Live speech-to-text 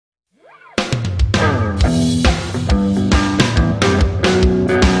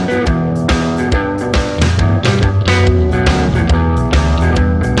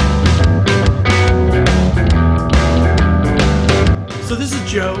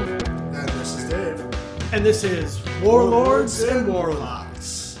And this is Dave. And this is Warlords and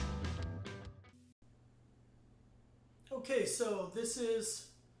Warlocks. Okay, so this is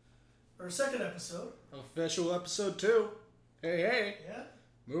our second episode. Official episode 2. Hey. Yeah.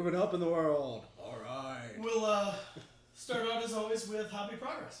 Moving up in the world. Alright. We'll start out as always with hobby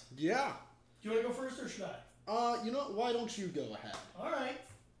progress. Yeah. Do you want to go first or should I? You know what? Why don't you go ahead? Alright.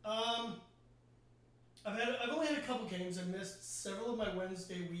 I've only had a couple games. I missed several of my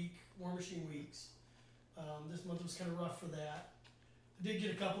Wednesday week War Machine weeks. This month was kind of rough for that. I did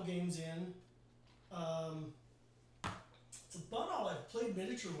get a couple games in. It's about all I've played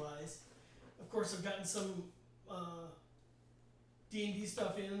miniature-wise. Of course, I've gotten some D&D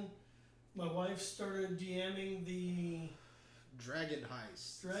stuff in. My wife started DMing the Dragon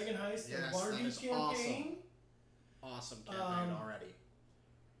Heist. Yes, the that Waterdeep is campaign. Awesome campaign already.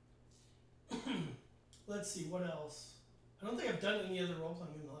 Let's see, what else? I don't think I've done any other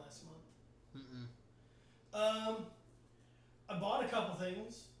role-playing in the last month. I bought a couple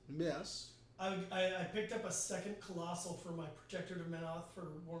things. Yes. I picked up a second Colossal for my Protector of Menoth for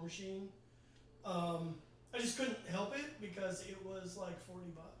War Machine. I just couldn't help it because it was like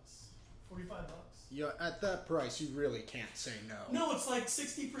 $40, $45. Yeah, at that price, you really can't say no. No, it's like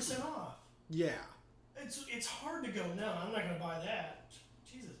 60% off. Yeah. It's hard to go, no, I'm not going to buy that.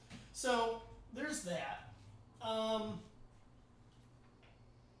 Jesus. So, there's that.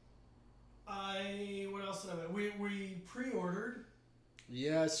 What else did I buy? We pre-ordered.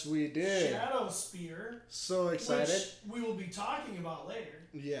 Yes, we did. Shadow Spear. So excited. Which we will be talking about later.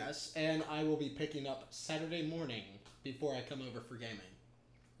 Yes, and I will be picking up Saturday morning before I come over for gaming.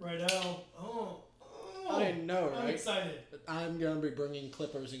 Righto. Oh. I know, right? I'm excited. I'm going to be bringing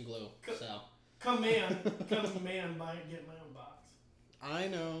clippers and glue, so. Come man, buy and get my own box. I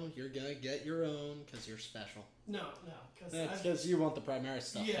know, you're going to get your own because you're special. No. That's because you want the primary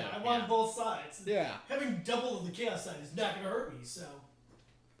stuff. Yeah, too. I want both sides. Yeah. Having double of the chaos side is not going to hurt me, so.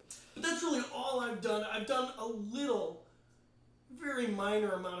 But that's really all I've done. I've done a little, very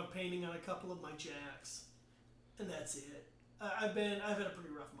minor amount of painting on a couple of my jacks, and that's it. I've had a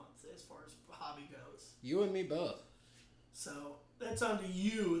pretty rough month as far as hobby goes. You and me both. So that's on to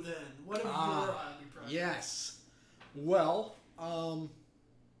you then. What are your hobby projects? Yes. Well,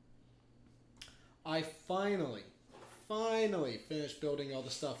 I finally finished building all the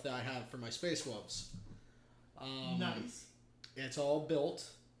stuff that I have for my Space Wolves. Nice. It's all built.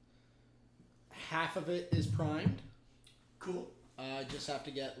 Half of it is primed. Cool. I just have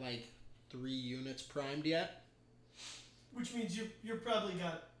to get like 3 units primed yet. Which means you're probably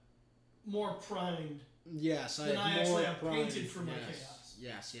got more primed. Yes, than I actually have painted for my chaos.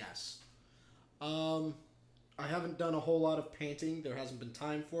 Yes. I haven't done a whole lot of painting. There hasn't been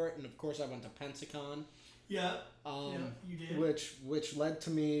time for it, and of course I went to Pensacon. Yeah. You did. Which led to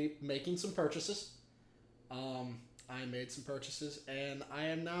me making some purchases. I made some purchases, and I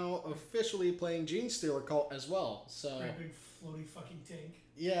am now officially playing Gene Stealer Cult as well. So. Great big floaty fucking tank.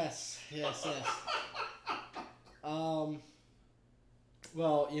 Yes.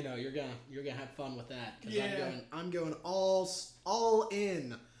 Well, you know, you're gonna have fun with that because I'm going all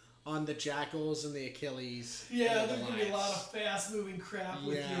in on the Jackals and the Achilles. Yeah, there's gonna be a lot of fast moving crap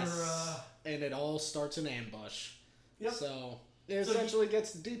with your. And it all starts in ambush. Yep. So it essentially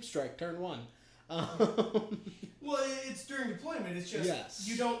gets Deep Strike turn 1. Well, it's during deployment. It's just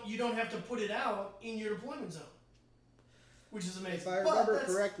you don't have to put it out in your deployment zone, which is amazing. If I remember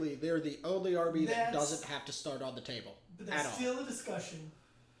correctly, they're the only RB that doesn't have to start on the table. But that's still a discussion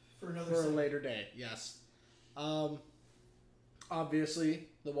for a later day. Yes. Obviously,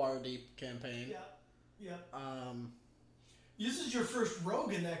 the Waterdeep campaign. Yeah. This is your first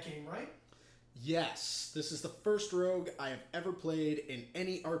rogue in that game, right? Yes, this is the first rogue I have ever played in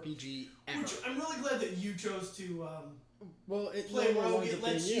any RPG ever. Which I'm really glad that you chose to play rogue. It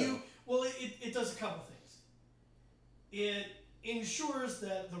lets you. Well, it does a couple things. It ensures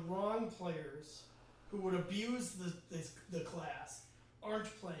that the wrong players who would abuse the class aren't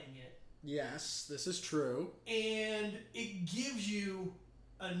playing it. Yes, this is true. And it gives you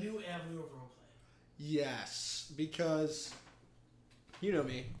a new avenue of role-playing. Yes, because you know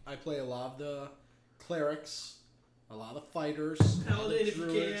me. I play a lot of the clerics, a lot of the fighters. Paladin if you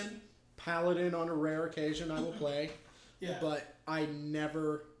can. Paladin on a rare occasion I will play. Yeah. But I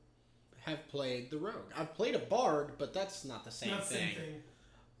never have played the rogue. I've played a bard, but that's not the same thing.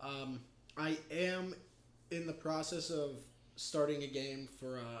 I am in the process of starting a game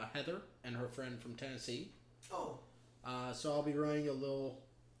for Heather and her friend from Tennessee. Oh. So I'll be running a little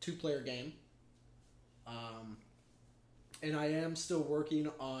 2-player game. And I am still working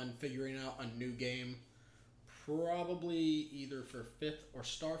on figuring out a new game probably either for 5th or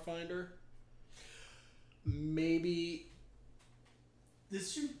Starfinder. Maybe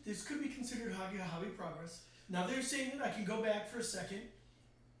this could be considered hobby progress. Now they're saying that I can go back for a second.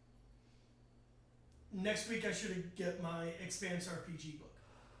 Next week I should get my Expanse RPG book.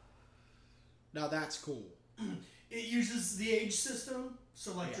 Now that's cool. It uses the age system,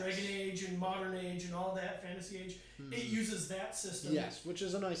 so like Yes. Dragon Age and Modern Age and all that, Fantasy Age. It uses that system. Yes, which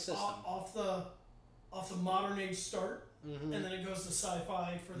is a nice system. Off the Modern Age start, and then it goes to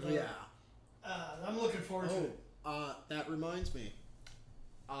sci-fi for the. Yeah. I'm looking forward to it. That reminds me.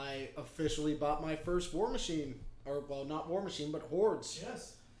 I officially bought my first War Machine, or well, not War Machine, but Hordes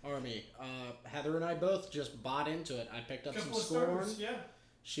Yes. army. Heather and I both just bought into it. I picked up Couple some of Scorn. starters, yeah.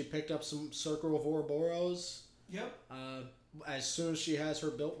 She picked up some Circle of Ouroboros. Yep. As soon as she has her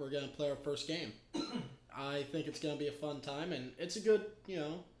built, we're going to play our first game. I think it's going to be a fun time, and it's a good,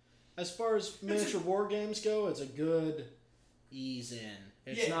 as far as miniature war games go, it's a good ease in.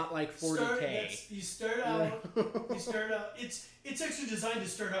 It's not like 40K. You start out. It's actually designed to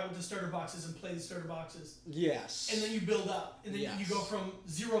start out with the starter boxes and play the starter boxes. Yes. And then you build up, and then Yes. you go from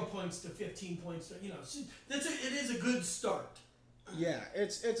 0 points to 15 points. It is a good start. Yeah,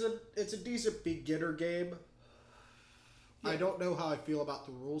 it's a decent beginner game. Yeah. I don't know how I feel about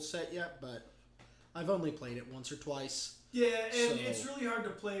the rule set yet, but I've only played it once or twice. Yeah, and it's really hard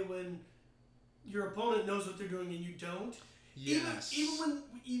to play when your opponent knows what they're doing and you don't. Yes.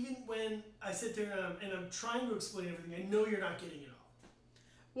 Even when I sit there and I'm trying to explain everything, I know you're not getting it all.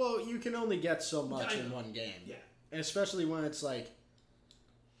 Well, you can only get so much in one game. Yeah. Especially when it's like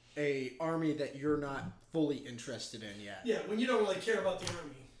a army that you're not fully interested in yet. Yeah, when you don't really care about the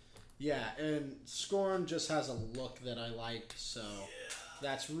army. Yeah, and Scorn just has a look that I like, so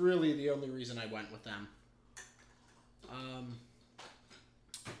that's really the only reason I went with them. I'm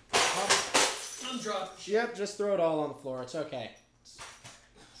dropping shit. Yep, just throw it all on the floor. It's okay.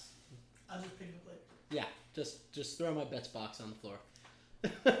 I'll just pick it up later. Yeah, just throw my bets box on the floor.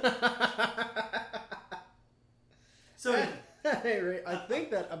 So Hey, Ray, I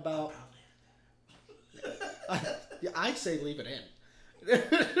think that about. I'd say leave it in.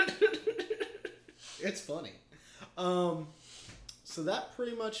 It's funny. So that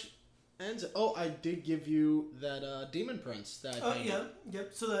pretty much ends it. Oh, I did give you that Demon Prince that I painted. Yep.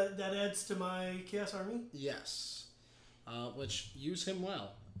 So that adds to my Chaos Army. Yes. Which use him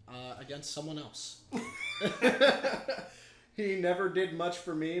well against someone else. He never did much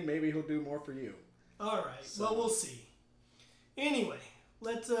for me. Maybe he'll do more for you. All right. So. Well, we'll see. Anyway,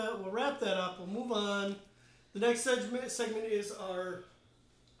 we'll wrap that up. We'll move on. The next segment is our.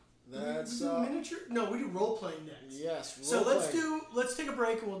 That's we do miniature. No, we do role playing next. Yes. So let's take a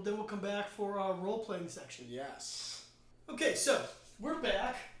break and then we'll come back for our role playing section. Yes. Okay, so we're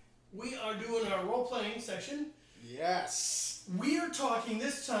back. We are doing our role playing section. Yes. We are talking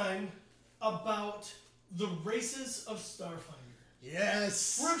this time about the races of Starfinder.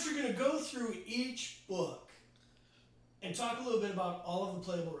 Yes. We're actually going to go through each book and talk a little bit about all of the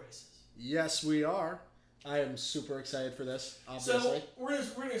playable races. Yes, we are. I am super excited for this, obviously. So we're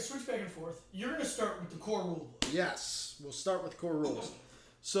gonna switch back and forth. You're going to start with the core rule book. Yes, we'll start with core rules.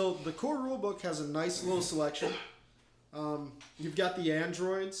 So the core rule book has a nice little selection. You've got the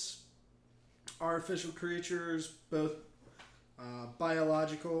androids, artificial creatures, both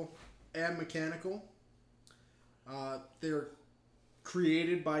biological and mechanical. They're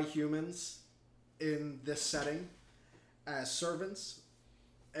created by humans in this setting as servants,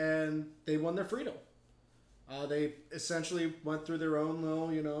 and they won their freedom. They essentially went through their own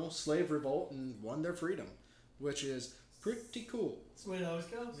little, slave revolt and won their freedom, which is pretty cool. That's the way it always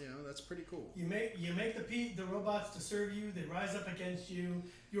goes. That's pretty cool. You make the robots to serve you. They rise up against you.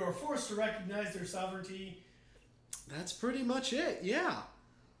 You are forced to recognize their sovereignty. That's pretty much it. Yeah.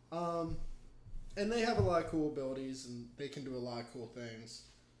 And they have a lot of cool abilities, and they can do a lot of cool things.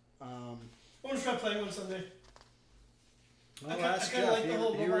 I want to try playing one someday. Well, ask Jeff. Like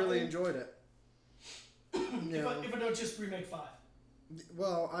he really enjoyed it. If I don't just remake 5.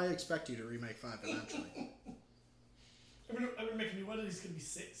 Well, I expect you to remake 5 eventually. I've been making one of these going to be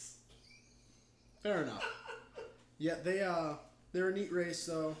 6. Fair enough. Yeah, they're a neat race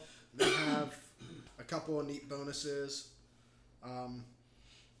though. They have a couple of neat bonuses.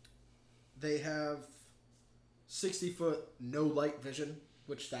 They have 60-foot no light vision,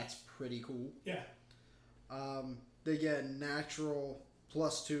 which that's pretty cool. Yeah. They get natural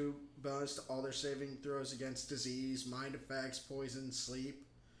 +2 bonus to all their saving throws against disease, mind effects, poison, sleep.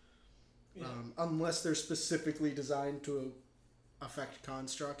 Yeah. Unless they're specifically designed to affect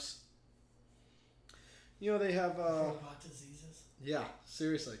constructs. They have... robot diseases. Yeah,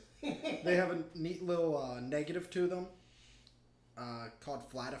 seriously. They have a neat little negative to them called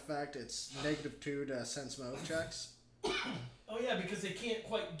flat effect. It's -2 to sense mode checks. Oh yeah, because they can't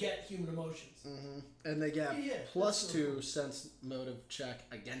quite get human emotions. Mm-hmm. And they get +2 sense motive check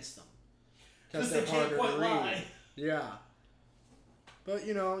against them. Because they can't quite lie. Yeah. But,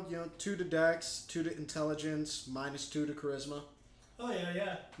 2 to dex, 2 to intelligence, -2 to charisma. Oh,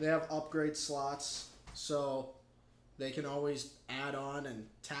 yeah. They have upgrade slots, so they can always add on and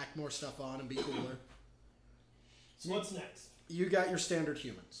tack more stuff on and be cooler. So what's next? You got your standard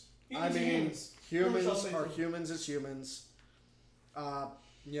humans. Humans are humans as humans.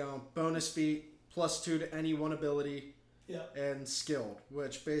 Bonus feat, +2 to any one ability. Yeah. And skilled,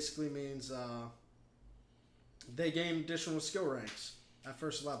 which basically means they gain additional skill ranks at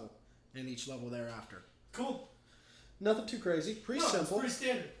first level and each level thereafter. Cool. Nothing too crazy. Pretty simple. It's pretty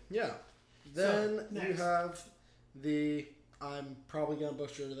standard. Yeah. Then you have I'm probably going to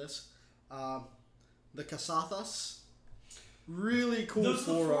butcher this, the Kasathas. Really cool Those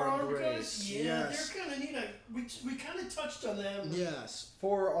forearm guys? race. Yeah, yes. They're kind of neat. We kind of touched on them. Yes.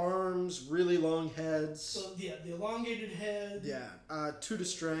 4 arms, really long heads. So, yeah, the elongated head. Yeah. 2 to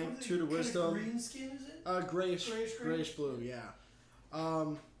strength, 2 to wisdom. Green skin, is it? Grayish blue, yeah.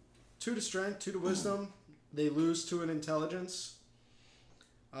 2 to strength, 2 to wisdom. They lose to an intelligence.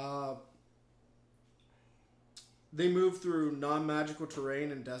 They move through non-magical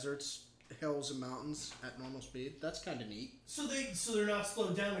terrain and deserts, hills and mountains at normal speed. That's kind of neat. So they're not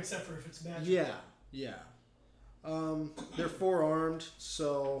slowed down except for if it's magic. Yeah. They're 4-armed,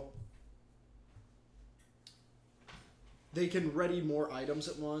 so they can ready more items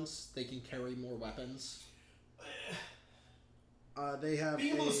at once. They can carry more weapons. They have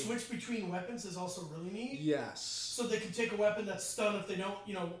being able to switch between weapons is also really neat. Yes. So they can take a weapon that's stun if they don't,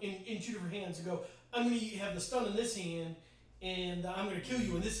 in 2 different hands and go, I'm going to have the stun in this hand, and I'm going to kill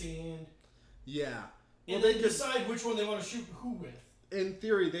you in this hand. Yeah. And they decide which one they want to shoot who with. In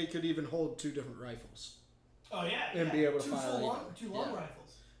theory, they could even hold 2 different rifles. Oh, yeah. And be able to fire two long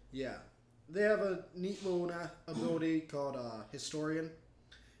rifles. Yeah. They have a neat little ability called Historian.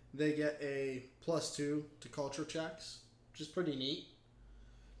 They get a +2 to culture checks, which is pretty neat.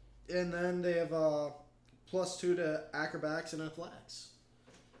 And then they have a +2 to acrobatics and athletics.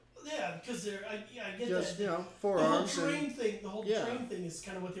 Yeah, because I get just, that. 4 arms. The whole train thing is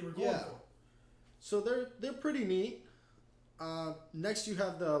kind of what they were going for. So they're pretty neat. Next you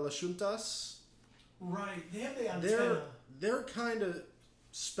have the Lashuntas. Right, they have the antenna. They're kind of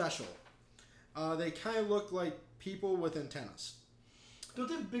special. They kind of look like people with antennas. Don't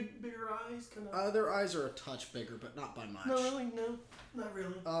they have bigger eyes? Their eyes are a touch bigger, but not by much. No, really? No, not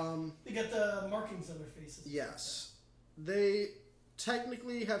really. They got the markings on their faces. Yes. They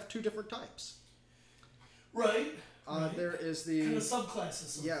technically have 2 different types. Right. There is the... kind of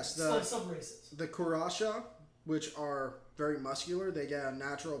subclasses. Yes. Sub-races. The Kurasha, which are very muscular. They get a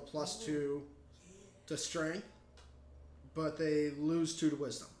natural +2 to strength, but they lose 2 to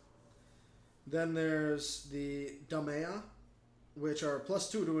wisdom. Then there's the Damea, which are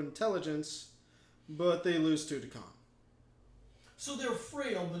 +2 to intelligence, but they lose 2 to con. So they're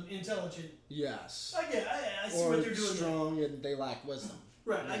frail but intelligent. Yes. I see what they're doing. Or strong and they lack wisdom.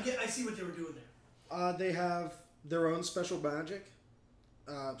 Right. Yeah. I see what they were doing there. They have their own special magic,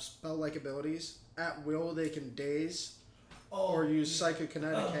 spell-like abilities. At will, they can daze or use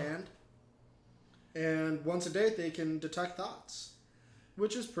psychokinetic hand. And once a day, they can detect thoughts,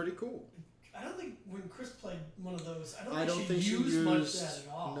 which is pretty cool. I don't think when Chris played one of those, I don't think she used much of that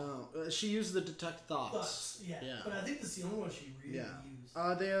at all. No, she used the detect thoughts. Yeah. But I think that's the only one she really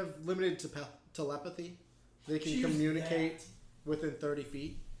used. They have limited telepathy. They can communicate within 30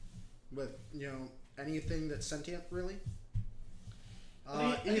 feet with anything that's sentient, really.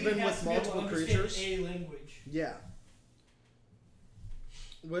 Even with multiple creatures. A language. Yeah.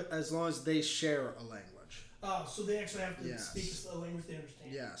 As long as they share a language. Oh, so they actually have to speak a language they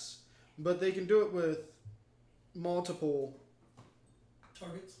understand. Yes. But they can do it with multiple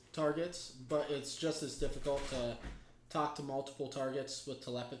targets, but it's just as difficult to talk to multiple targets with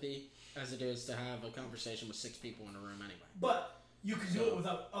telepathy as it is to have a conversation with 6 people in a room anyway. But you can do it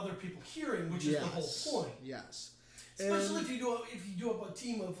without other people hearing, which is the whole point. Yes. Especially if you do up a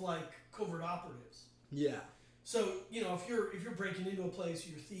team of covert operatives. Yeah. So if you're breaking into a place,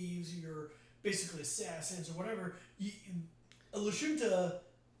 you're thieves, you're basically assassins or whatever. A Lashunta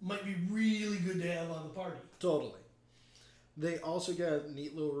might be really good to have on the party. Totally. They also get a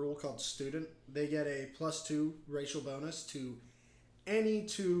neat little rule called student. They get a +2 racial bonus to any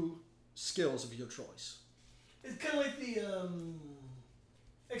 2 skills of your choice. It's kind of like the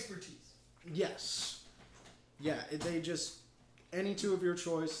expertise. Yes. Yeah, they just any two of your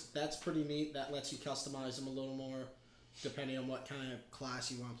choice. That's pretty neat. That lets you customize them a little more, depending on what kind of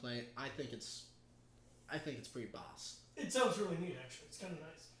class you want to play. I think it's pretty boss. It sounds really neat, actually. It's kind of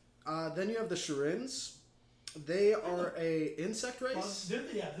nice. Then you have the Shurins. They are a insect race. They're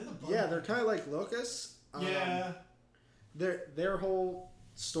the bug. Yeah, they're kind of like locusts. Yeah. Their whole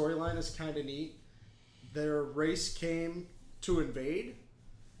storyline is kind of neat. Their race came to invade,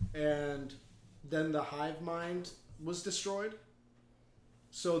 and then the hive mind was destroyed.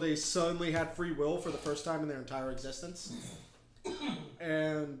 So they suddenly had free will for the first time in their entire existence.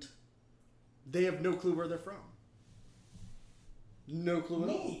 And they have no clue where they're from. No clue at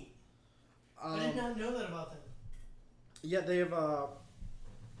all. I did not know that about them. Yeah, they have a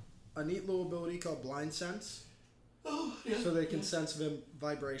neat little ability called Blind Sense. Oh, yeah. So they can sense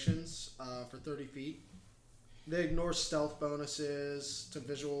vibrations for 30 feet. They ignore stealth bonuses to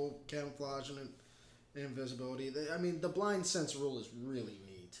visual camouflage and invisibility. The Blind Sense rule is really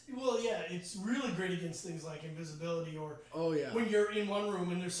neat. Well, yeah, it's really great against things like invisibility or when you're in one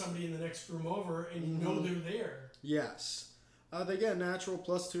room and there's somebody in the next room over and you know they're there. Yes. They get natural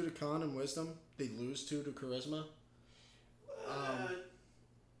 +2 to con and wisdom. They lose 2 to charisma.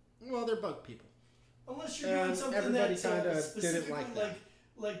 Well, they're bug people. Unless you're doing something that's specifically didn't like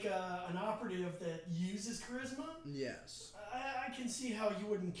like an operative that uses charisma. Yes. I can see how you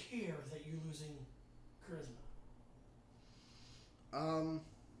wouldn't care that you're losing charisma.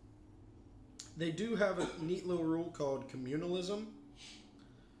 They do have a neat little rule called communalism.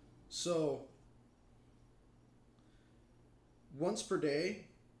 So, once per day,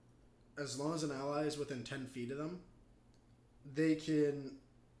 as long as an ally is within 10 feet of them, they can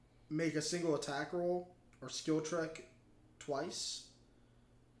make a single attack roll or skill check twice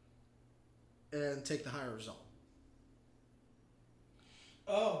and take the higher result.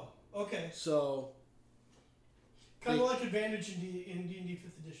 Oh, okay. So, kind of like advantage in D&D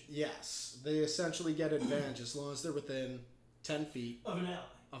 5th edition. Yes, they essentially get advantage as long as they're within 10 feet of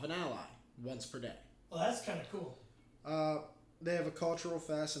an ally once per day. Well, that's kind of cool. They have a cultural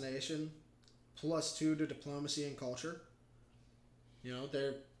fascination, +2 to diplomacy and culture.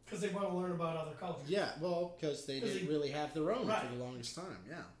 They're because they want to learn about other cultures. Yeah, well, because they didn't really have their own for the longest time.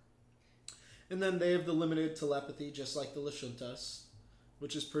 Yeah, and then they have the limited telepathy, just like the Lashuntas,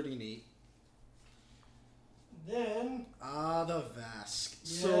 which is pretty neat. Then the Vesk.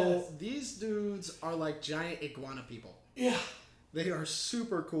 Yes. So these dudes are like giant iguana people. Yeah. They are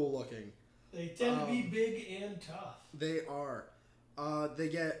super cool looking. They tend to be big and tough. They are. They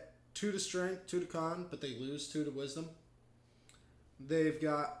get 2 to strength, 2 to con, but they lose 2 to wisdom. They've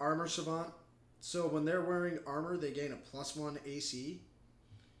got armor savant. So when they're wearing armor, they gain a +1 AC.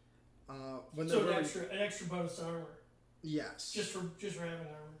 When they're an extra bonus to armor. Yes. Just for having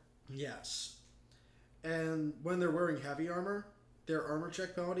armor. Yes. And when they're wearing heavy armor, their armor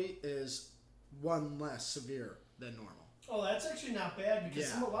check penalty is 1 less severe than normal. Oh, that's actually not bad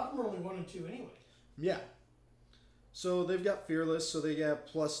because a lot of them are only 1 and 2 anyway. Yeah. So they've got fearless, so they get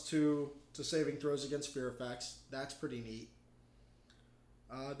 +2 to saving throws against fear effects. That's pretty neat.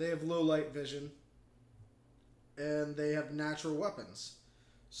 They have low light vision, and they have natural weapons,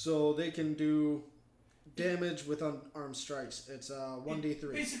 so they can do damage with unarmed strikes. It's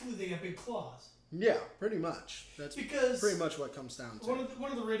 1d3. Basically, they have big claws. Yeah, pretty much. That's pretty much what it comes down to.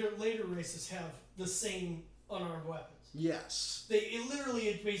 One of the later races have the same unarmed weapons. Yes.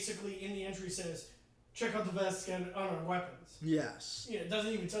 It basically in the entry says, check out the Vesk and unarmed weapons. Yes. Yeah, it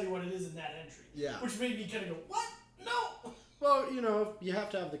doesn't even tell you what it is in that entry. Yeah. Which made me kind of go, what? No! Well, you have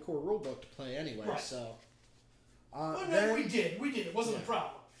to have the core rulebook to play anyway, right. So. No, we did. It wasn't a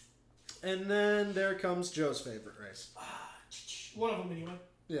problem. And then there comes Joe's favorite race. One of them anyway.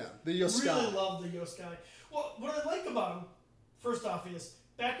 Yeah, the Yoskai. I really love the Yoskai. Well, what I like about them, first off, is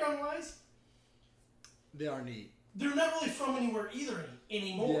background-wise, they are neat. They're not really from anywhere either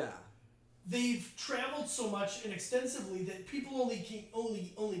anymore. Yeah. They've traveled so much and extensively that people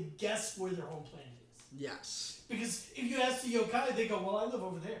only guess where their home planet is. Yes. Because if you ask the yokai, they go, well, I live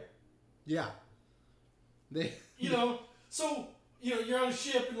over there. Yeah. So, you're on a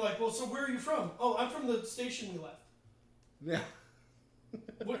ship and you're like, well, so where are you from? Oh, I'm from the station we left. Yeah.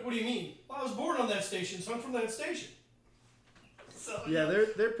 What do you mean? Well, I was born on that station, so I'm from that station. So, yeah,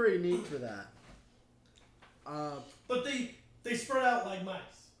 they're pretty neat for that. But they spread out like mice.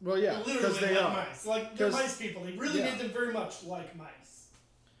 Well, yeah, literally they like are. mice. Like they're mice people. They really made them very much like mice.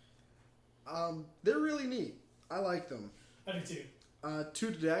 They're really neat. I like them. I do too.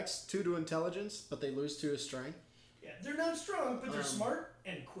 2 to dex, 2 to intelligence, but they lose 2 to strength. Yeah, they're not strong, but they're smart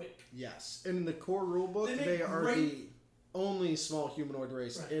and quick. Yes, in the core rulebook, they are the only small humanoid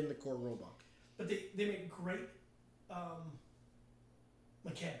race in the core rulebook. But they make great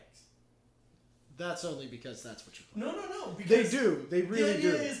mechanics. That's only because that's what you play. No. Because they do. They really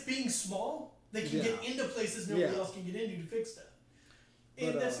do. The idea is being small, they can get into places nobody else can get into to fix stuff.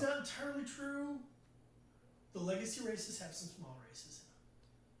 And that's not entirely true. The legacy races have some small races in them.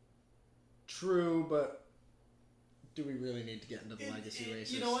 True, but do we really need to get into the legacy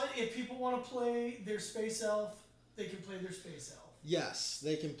races? You know what? If people want to play their space elf, they can play their space elf. Yes,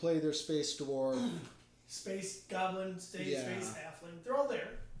 they can play their space dwarf. Space goblin, space halfling. They're all there.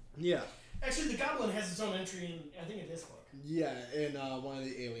 Yeah. Actually, the goblin has its own entry in, I think, in this book. Yeah, in one of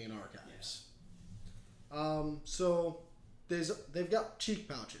the Alien Archives. Yeah. So they've got cheek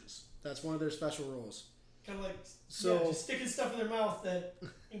pouches. That's one of their special rules. Kind of like just sticking stuff in their mouth that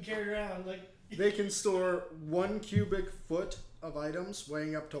and carry around like. They can store 1 cubic foot of items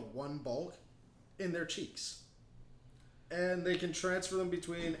weighing up to 1 bulk in their cheeks, and they can transfer them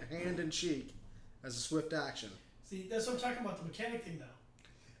between hand and cheek as a swift action. See, that's what I'm talking about. The mechanic thing, though.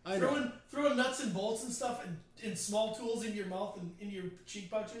 I know. Throwing nuts and bolts and stuff and small tools into your mouth and into your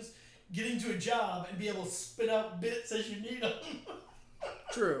cheek pouches, getting to a job and be able to spit out bits as you need them.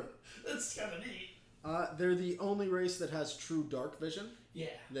 True. That's kind of neat. They're the only race that has true dark vision. Yeah.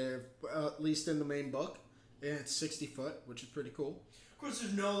 They're at least in the main book, and it's 60 foot, which is pretty cool. Of course,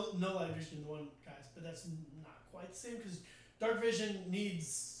 there's no light vision in the one, guys, but that's not quite the same because dark vision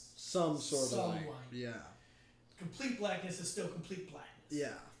needs some sort of light. Yeah. Complete blackness is still complete blackness.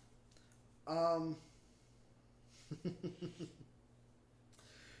 Yeah.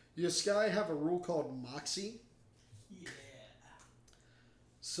 Yoskai have a rule called Moxie. Yeah.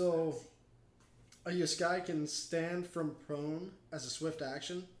 So, a Yoskai can stand from prone as a swift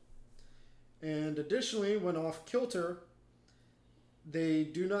action. And additionally, when off kilter, they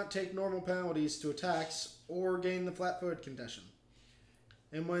do not take normal penalties to attacks or gain the flat-footed condition.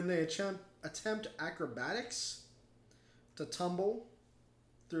 And when they attempt acrobatics to tumble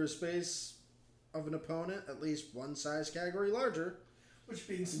through a space of an opponent at least one size category larger, which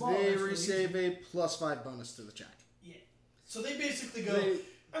being small, they receive a +5 bonus to the check. Yeah. So they basically go,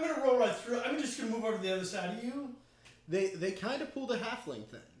 I'm going to roll right through. I'm just going to move over to the other side of you. They kind of pull the halfling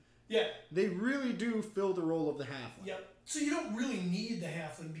thing. Yeah. They really do fill the role of the halfling. Yep. So you don't really need the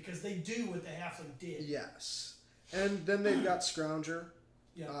halfling because they do what the halfling did. Yes. And then they've got Scrounger.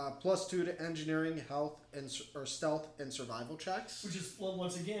 Yeah. +2 to engineering, health, or stealth and survival checks. Which is, well,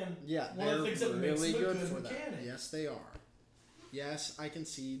 once again, one of the things that makes them a good for mechanic. that. Yes, they are. Yes, I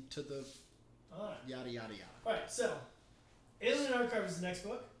concede to the yada, yada, yada. Alright, so, Alien Archive is the next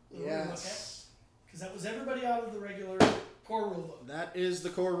book. Yes. Because that was everybody out of the regular core rule book. That is the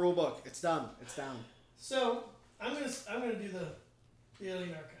core rule book. It's done. It's down. So, I'm gonna do the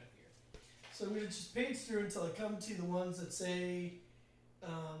Alien Archive here. So I'm gonna just page through until I come to the ones that say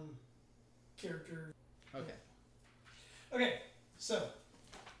character. Okay. Okay, so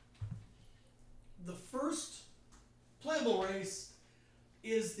the first playable race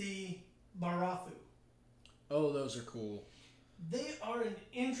is the Barathu. Oh, those are cool. They are an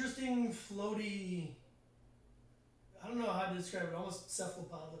interesting, floaty, I don't know how to describe it, almost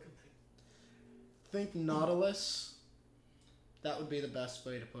cephalopod looking thing. Think Nautilus. That would be the best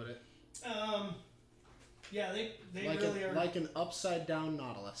way to put it. Yeah, they like really are. Like an upside down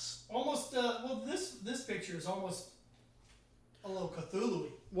Nautilus. Almost, well, this picture is almost a little Cthulhu-y.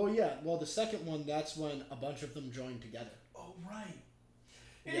 Well, yeah. Well, the second one, that's when a bunch of them join together. Oh, right.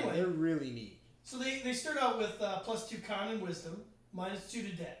 Anyway. Yeah, they're really neat. So they start out with +2 con and wisdom, -2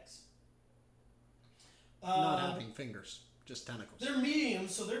 to dex. Not having fingers, just tentacles. They're medium,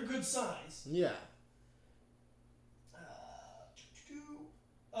 so they're good size. Yeah.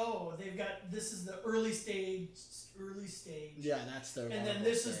 Oh, they've got, this is the early stage. Yeah, that's their. And then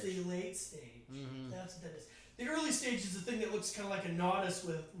this is the late stage. Mm-hmm. That's what that is. The early stage is the thing that looks kind of like a Nautilus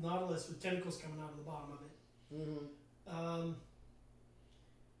with tentacles coming out of the bottom of it. Mm-hmm.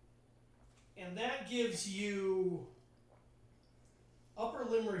 And that gives you upper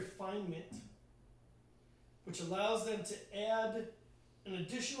limb refinement, which allows them to add an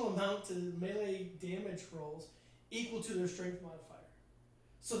additional amount to melee damage rolls equal to their strength modifier.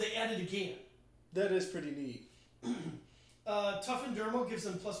 So they add it again. That is pretty neat. Tough and Dermal gives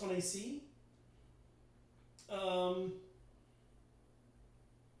them +1 AC.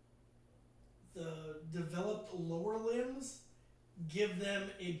 The developed lower limbs give them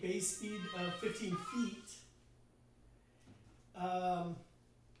a base speed of 15 feet.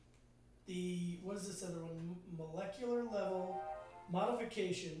 What is this other one? Molecular level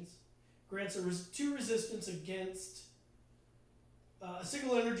modifications grants 2 resistance against a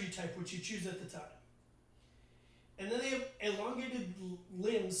single energy type, which you choose at the time. And then they have elongated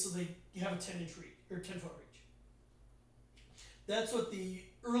limbs, so you have a 10-inch reach or 10-foot reach. That's what the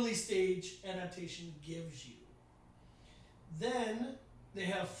early stage adaptation gives you. Then they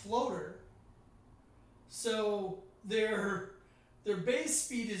have floater. So their base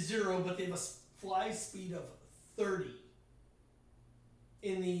speed is 0, but they have a fly speed of 30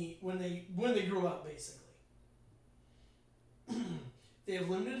 when they grow up, basically. They have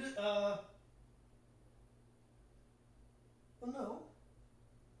limited no.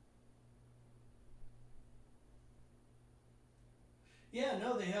 Yeah,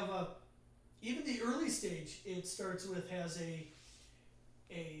 no, they have even the early stage it starts with has a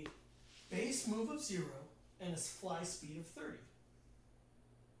base move of 0 and a fly speed of 30.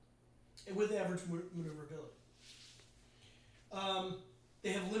 And with average maneuverability.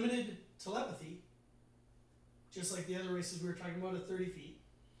 They have limited telepathy, just like the other races we were talking about at 30 feet.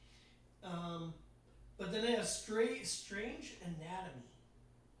 But then it has strange anatomy.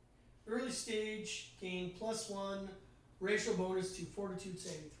 Early stage gain +1 racial bonus to fortitude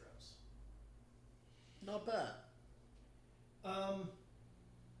saving throws. Not bad.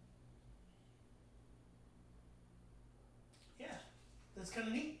 Yeah, that's kind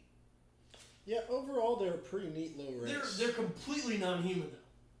of neat. Yeah, overall they're a pretty neat little race. They're completely non-human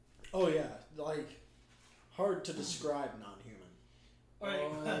though. Oh yeah, like hard to describe non-human. All right.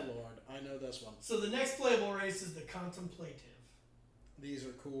 Oh Lord, I know this one. So the next playable race is the contemplative. These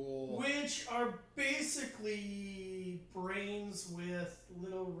are cool. Which are basically brains with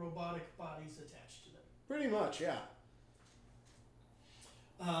little robotic bodies attached to them. Pretty much, yeah.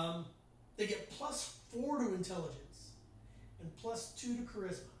 They get +4 to intelligence and +2 to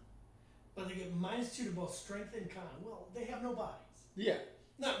charisma. But they get -2 to both strength and con. Well, they have no bodies. Yeah.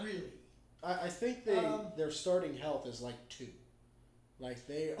 Not really. I think their starting health is like 2. Like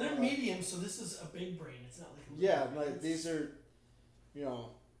they're medium, so this is a big brain. It's not like a yeah, brain. like these are, you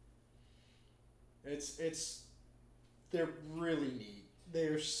know. It's they're really neat.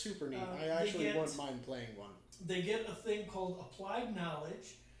 They're super neat. I actually wouldn't mind playing one. They get a thing called applied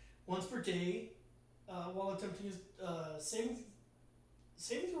knowledge, once per day, while attempting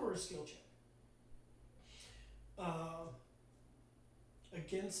saving throw or a skill check.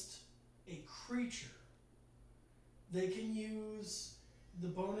 Against a creature, they can use the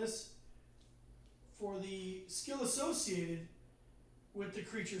bonus for the skill associated with the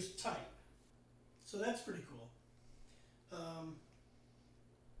creature's type. So that's pretty cool.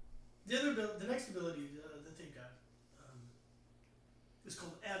 The next ability that they got is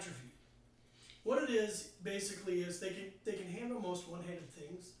called atrophy. What it is basically is they can handle most one-handed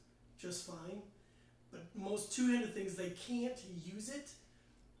things just fine, but most two-handed things they can't use it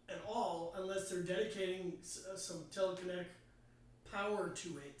at all unless they're dedicating some telekinetic power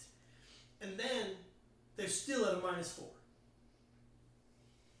to it, and then they're still at a -4.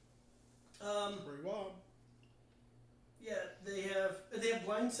 Pretty wild. Yeah, they have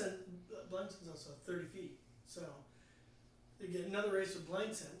blind sense also 30 feet, so they get another race with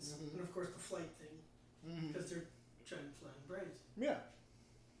blind sense, and of course the flight thing, because they're trying to fly in brains. Yeah.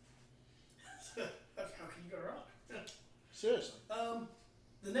 How can you go wrong? Seriously.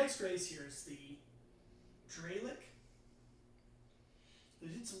 The next race here is the Dralic. I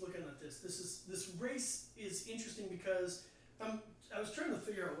did some looking at this. This race is interesting because I was trying to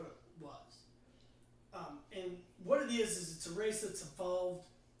figure out what it was. And what it is it's a race that's evolved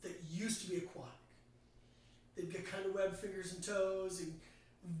that used to be aquatic. They've got kind of webbed fingers and toes and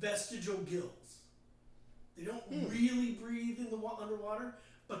vestigial gills. They don't really breathe in the underwater,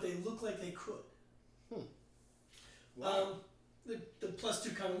 but they look like they could. Wow. The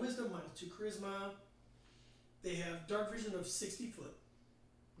 +2 kind of wisdom, -2 charisma. They have dark vision of 60 foot.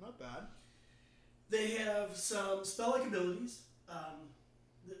 Not bad. They have some spell-like abilities.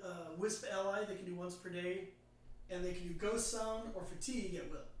 Wisp ally they can do once per day, and they can do ghost sound or fatigue at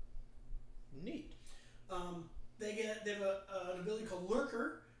will. Neat. They have an ability called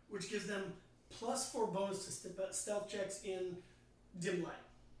Lurker, which gives them +4 bonus to stealth checks in dim light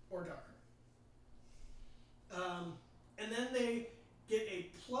or darker. And then they get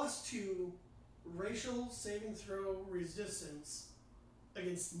a +2 racial saving throw resistance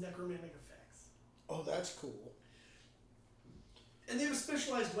against necromantic effects. Oh, that's cool. And they have a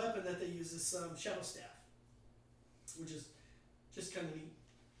specialized weapon that they use, this Shadow Staff, which is just kind of neat.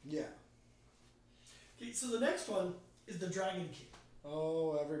 Yeah. Okay, so the next one is the Dragon King.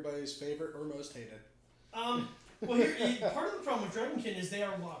 Oh, everybody's favorite or most hated. Well, here part of the problem with Dragonkin is they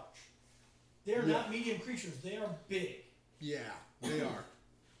are large. They are not medium creatures. They are big. Yeah, they are.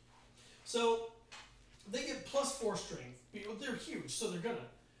 So they get +4 strength. They're huge, so they're gonna,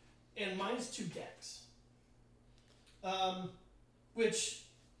 and -2 dex. Which,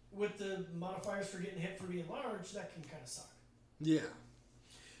 with the modifiers for getting hit for being large, that can kind of suck. Yeah.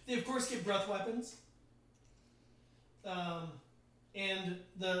 They, of course, get breath weapons. And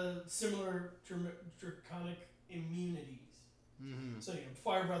the similar draconic immunities. Mm-hmm. So,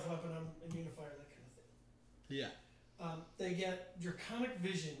 fire breath weapon, I'm immune to fire, that kind of thing. Yeah. They get draconic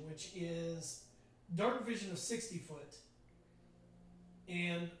vision, which is dark vision of 60 foot,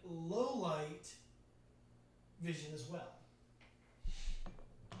 and low light vision as well.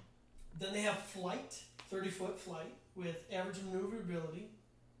 Then they have flight, 30-foot flight, with average maneuverability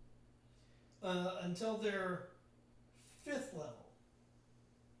until their 5th level.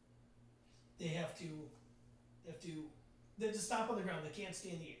 They have to stop on the ground. They can't stay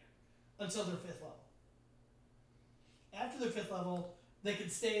in the air until their 5th level. After their 5th level, they can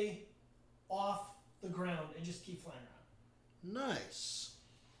stay off the ground and just keep flying around. Nice.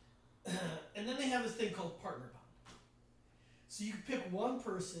 And then they have this thing called partner bond. So you can pick one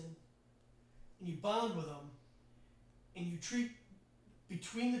person and you bond with them, and you treat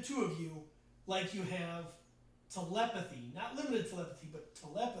between the two of you like you have telepathy, not limited telepathy, but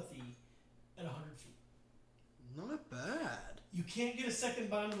telepathy at 100 feet. Not bad. You can't get a second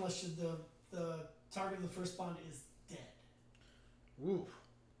bond unless the target of the first bond is dead. Ooh.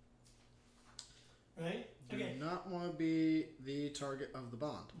 Right? Do not want to be the target of the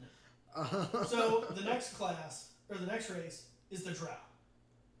bond. No. So the next class, or the next race, is the Drow.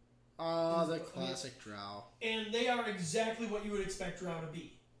 The classic Drow. And they are exactly what you would expect Drow to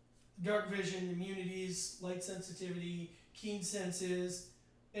be. Dark vision, immunities, light sensitivity, keen senses,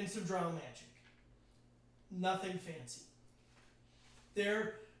 and some Drow magic. Nothing fancy.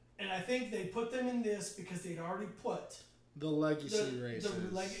 And I think they put them in this because they'd already put the legacy races.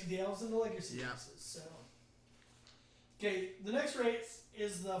 The elves and the legacy races. So, okay, the next race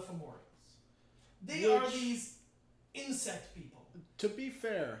is the Fomorials. They are these insect people. To be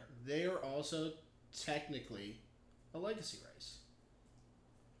fair, they are also technically a legacy race.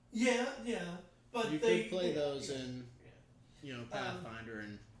 Yeah, but you could play those in, Pathfinder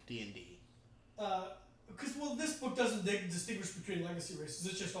and D&D. Because this book doesn't distinguish between legacy races.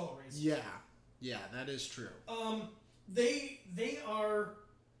 It's just all races. Yeah, that is true. They are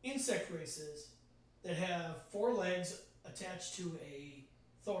insect races that have 4 legs attached to a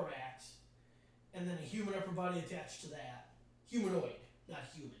thorax, and then a human upper body attached to that. Humanoid, not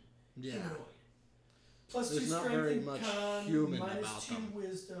human. Yeah. Humanoid. Plus There's 2 not strength very and much con, human minus about 2 them.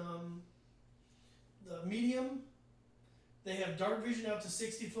 wisdom. The medium, they have dark vision out to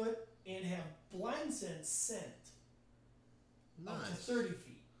 60 foot and have blind sense scent up to 30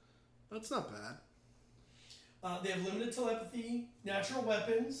 feet. That's not bad. They have limited telepathy, natural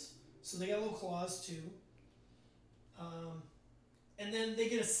weapons, so they got little claws too. And then they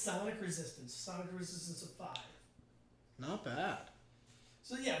get a sonic resistance of 5. Not bad.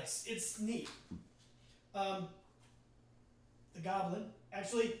 So yeah, it's neat. The goblin.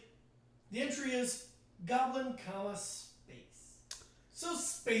 Actually, the entry is goblin, space. So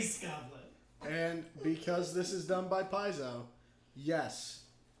space goblin. And because this is done by Paizo, yes,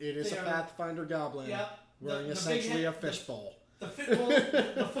 it is a Pathfinder goblin wearing essentially a fishbowl. The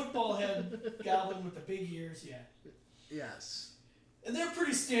football head goblin with the big ears, yeah. Yes. And they're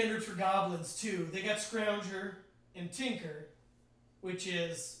pretty standard for goblins too. They got Scrounger and Tinker, which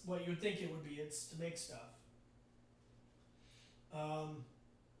is what you would think it would be. It's to make stuff.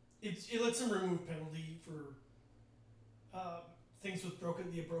 It lets them remove penalty for things with broken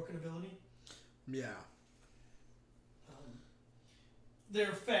ability. Yeah.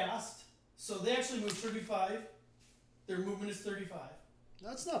 They're fast, so they actually move 35. Their movement is 35.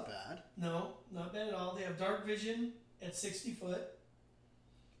 That's not bad. No, not bad at all. They have dark vision at 60 foot.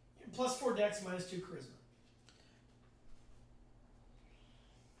 Plus 4 dex, minus 2 charisma.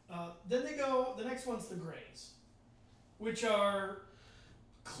 Then they go, the next one's the Greys, which are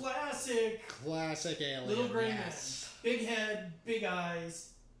classic alien. Little gray men. Big head, big eyes,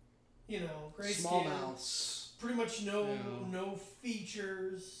 gray small skin. mouths. Pretty much no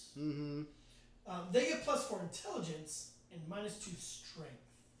features. Mm-hmm. They get plus 4 intelligence and minus 2 strength.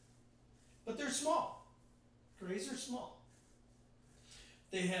 But they're small. Greys are small.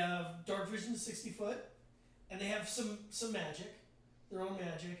 They have dark vision to 60 foot, and they have some magic, their own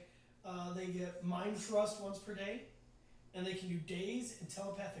magic. They get mind thrust once per day, and they can do daze and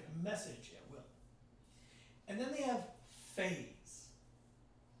telepathic message at will. And then they have phase.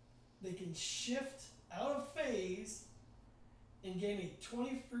 They can shift out of phase and gain a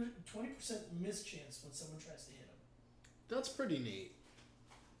 20% miss chance when someone tries to hit them. That's pretty neat.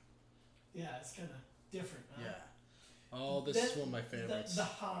 Yeah, it's kind of different. Huh? Yeah. Oh, this is one of my favorites. The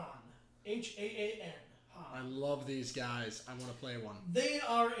Han.Haan. Han. I love these guys. I want to play one. They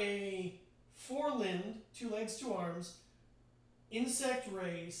are a 4-limbed, 2 legs, 2 arms, insect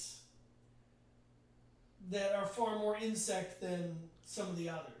race that are far more insect than some of the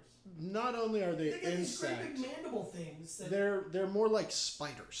others. Not only are they got these great insect, big mandible things. That they're more like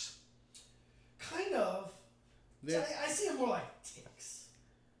spiders. kind of. So I see them more like ticks.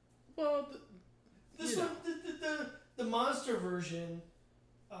 Well, This one, the monster version,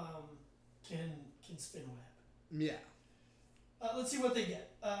 can spin web. Yeah. Let's see what they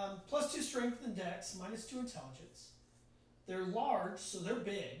get. +2 strength and dex, -2 intelligence. They're large, so they're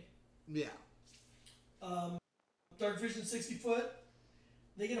big. Yeah. Dark vision 60 foot.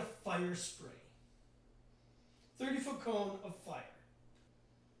 They get a fire spray. 30-foot cone of fire.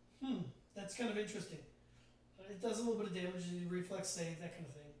 That's kind of interesting. It does a little bit of damage, reflex save, that kind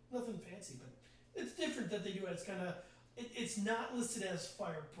of thing. Nothing fancy, but it's different that they do it. It's kind of, it's not listed as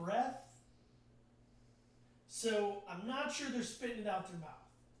fire breath. So I'm not sure they're spitting it out their mouth.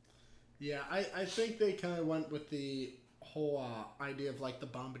 Yeah, I think they kind of went with the whole idea of like the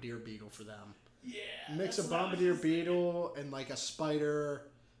bombardier beetle for them. Yeah. Mix a bombardier beetle and like a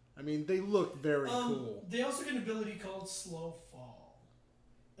spider. I mean, they look very cool. They also get an ability called slow fall.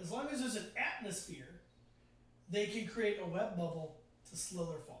 As long as there's an atmosphere, they can create a web bubble to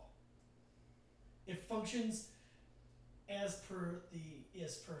slow their fall. It functions as per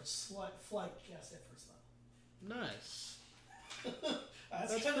flight cast at first level. Nice.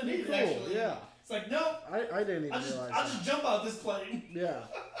 That's kind of neat, cool, actually. Yeah. It's like, nope. I didn't even realize I'll just jump out this plane. Yeah.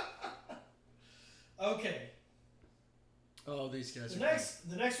 Okay. Oh, these guys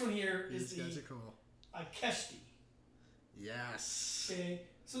The next one here is these guys are cool. Akeshti. Yes. Okay.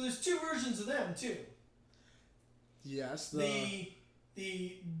 So there's 2 versions of them too. Yes. The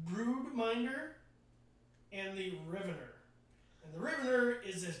Broodminder and the Rivener. And the Rivener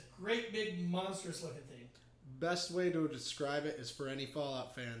is this great big monstrous looking thing. Best way to describe it is for any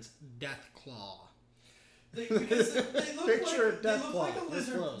Fallout fans, Death Claw. Because they look Picture like, Death they look Claw. like a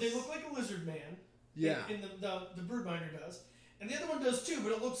lizard. Close. They look like a lizard man. Yeah. And the Broodminder does. And the other one does too,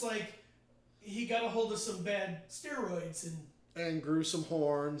 but it looks like he got a hold of some bad steroids and grew some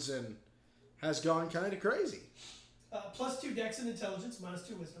horns and has gone kind of crazy. +2 dex and intelligence,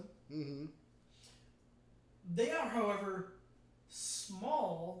 -2 wisdom. Mm-hmm. They are, however,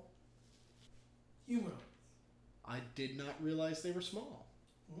 small humanoids. I did not realize they were small.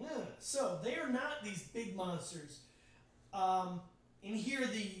 Yeah. So they are not these big monsters. In here,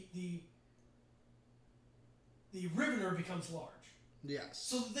 the Rivener becomes large. Yes.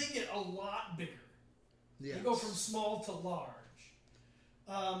 So they get a lot bigger. Yes. They go from small to large.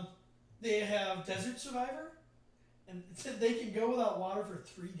 They have Desert Survivor, and they can go without water for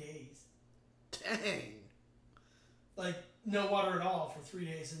 3 days. Dang. Like, no water at all for 3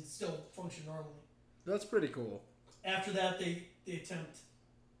 days and still function normally. That's pretty cool. After that, they attempt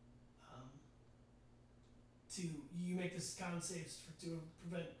you make this con saves to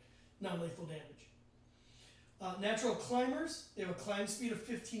prevent non-lethal damage. Natural climbers, they have a climb speed of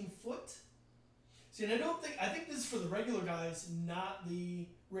 15 foot. See, and I think this is for the regular guys, not the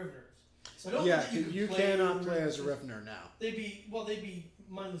Riveners. So I don't think that you cannot play as a Rivener now. They'd be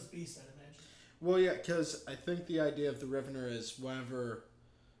mindless beasts, I'd imagine. Well, yeah, because I think the idea of the Rivener is whenever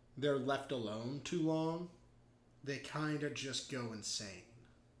they're left alone too long, they kind of just go insane.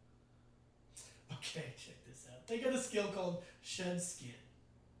 Okay, check this out. They got a skill called Shed Skin,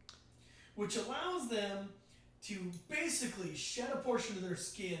 which allows them to basically shed a portion of their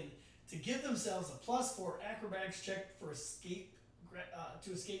skin to give themselves a +4 acrobatics check for escape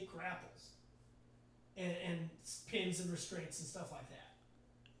grapples and pins and restraints and stuff like that.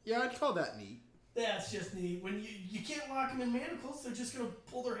 Yeah, I'd call that neat. That's just neat. When you can't lock them in manacles, they're just going to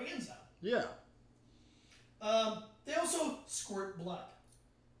pull their hands out. Yeah. They also squirt blood.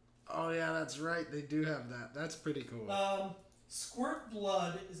 Oh, yeah, that's right. They do have that. That's pretty cool. Squirt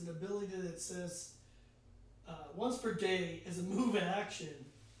blood is an ability that says once per day as a move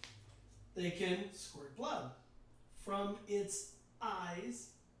action, they can squirt blood from its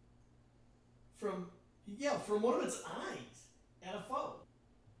eyes, from one of its eyes at a foe,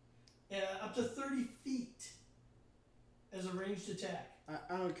 up to 30 feet as a ranged attack.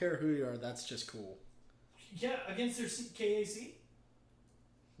 I don't care who you are. That's just cool. Yeah, against their KAC.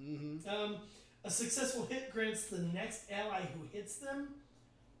 Mm-hmm. A successful hit grants the next ally who hits them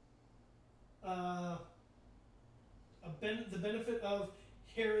the benefit of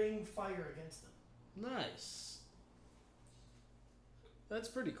harrying fire against them. Nice. That's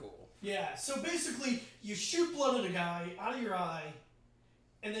pretty cool. Yeah, so basically you shoot blood at a guy out of your eye,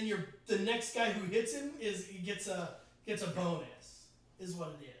 and then the next guy who hits him gets a bonus, is what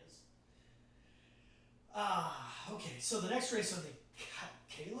it is. Okay, so the next race are the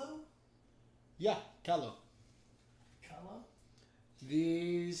Kalo? Yeah, Kalo. Kalo?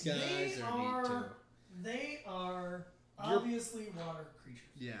 These guys are neat too. They are obviously water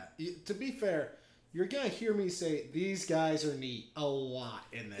creatures. Yeah. To be fair, you're going to hear me say these guys are neat a lot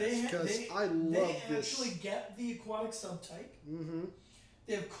in this. Because I love this. They actually get the aquatic subtype. Mm-hmm.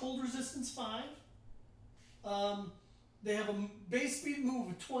 They have cold resistance 5. They have a base speed move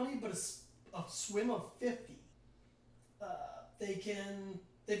of 20, but a swim of 50. They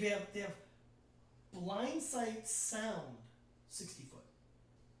have blind sight sound 60 foot.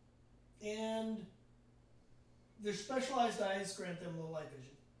 And their specialized eyes grant them low light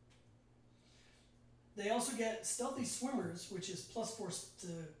vision. They also get stealthy swimmers, which is +4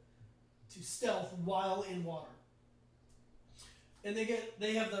 to stealth while in water. And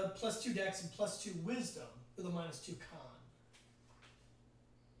they have the +2 dex and +2 wisdom with a -2 con.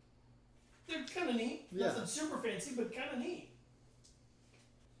 They're kind of neat. Yeah. Nothing super fancy, but kind of neat.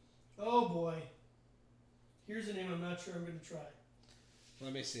 Oh boy. Here's a name I'm not sure I'm going to try.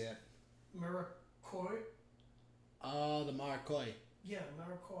 Let me see it. Maracoi? Oh, the Maracoi. Yeah,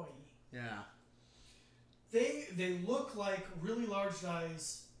 Maracoi. Yeah. They look like really large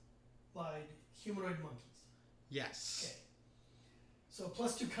eyes, like humanoid monkeys. Yes. Okay. So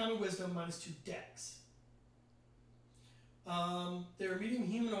 +2 con of wisdom, -2 dex. They're medium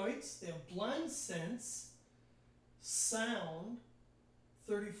humanoids. They have blind sense, sound,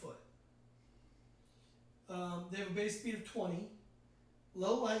 30 foot. They have a base speed of 20,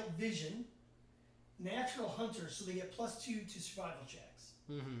 low light vision, natural hunter, so they get +2 to survival checks.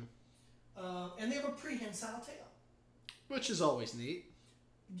 Mm-hmm. And they have a prehensile tail. Which is always neat.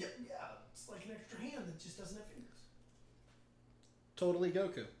 Yeah, it's like an extra hand that just doesn't have fingers. Totally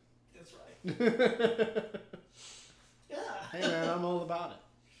Goku. That's right. Yeah. Hey man, I'm all about it.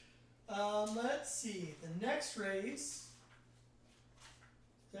 Let's see. The next race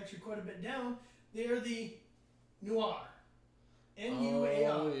is actually quite a bit down. They are the Nuar.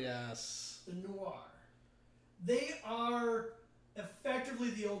 N-U-A-R. Oh, yes. The Nuar. They are effectively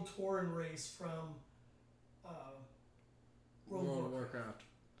the old Tauren race from World of Warcraft.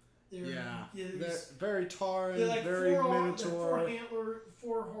 They're very Tauren, they're like very Minotaur. They're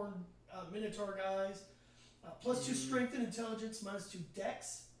four-horned Minotaur guys. +2 strength and intelligence, -2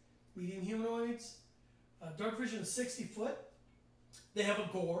 dex. Medium humanoids. Dark vision of 60 foot. They have a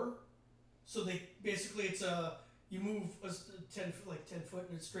gore. So they basically you move 10 foot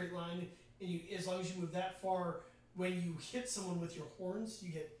in a straight line, and as long as you move that far, when you hit someone with your horns,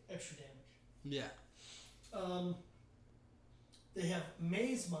 you get extra damage. Yeah. They have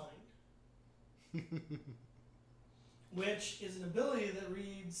Maze Mind, which is an ability that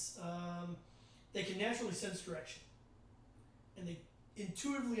reads, they can naturally sense direction, and they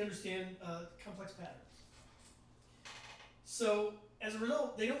intuitively understand complex patterns. So as a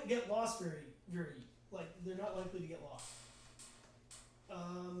result, they don't get lost very, they're not likely to get lost.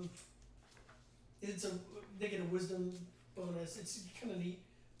 They get a wisdom bonus. It's kind of neat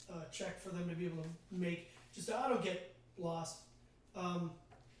check for them to be able to make just to auto get lost.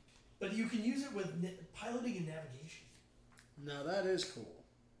 But you can use it with piloting and navigation. Now that is cool.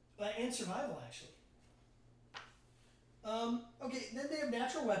 And survival, actually. Okay, then they have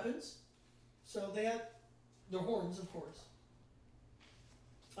natural weapons. So they have their horns, of course.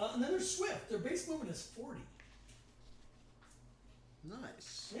 And then they're swift. Their base movement is 40.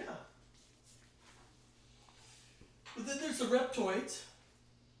 Nice. Yeah. But then there's the reptoids,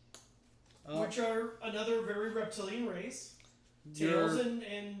 which are another very reptilian race. Tails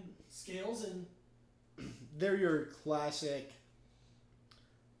and scales and... They're your classic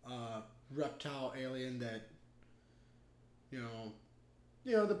reptile alien that,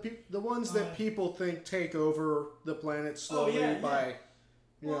 the ones that people think take over the planet slowly by...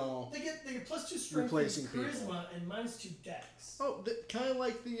 they get +2 strength and charisma and -2 dex. Oh, kind of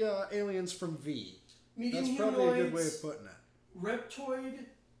like the aliens from V. Medium That's probably a good way of putting it. Reptoid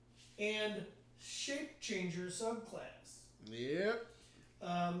and shape changer subclass. Yep.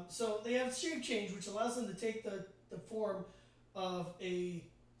 So they have shape change, which allows them to take the form of a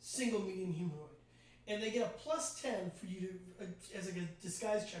single medium humanoid, and they get a +10 for you to as a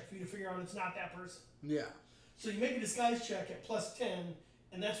disguise check for you to figure out it's not that person. Yeah. So you make a disguise check at +10.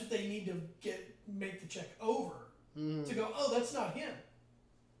 And that's what they need to make the check over to go, oh, that's not him.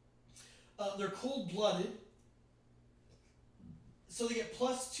 They're cold-blooded. So they get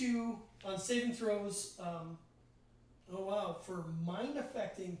 +2 on saving throws, for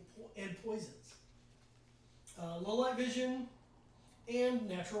mind-affecting and poisons. Low light vision and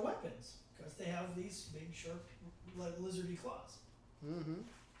natural weapons, because they have these big, sharp, lizardy claws. Mm-hmm.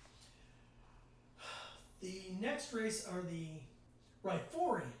 The next race are the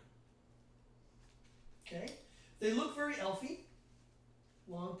Rhyphorian. Okay? They look very elfy.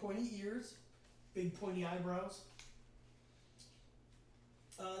 long pointy ears, big pointy eyebrows.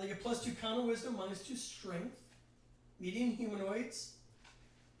 They get +2 counter wisdom, -2 strength. Medium humanoids.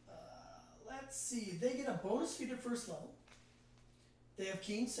 Let's see. They get a bonus feat at first level. They have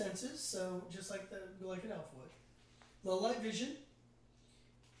keen senses, so just like an elf would. Low light vision.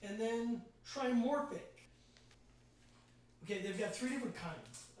 And then trimorphic. Okay, they've got 3 different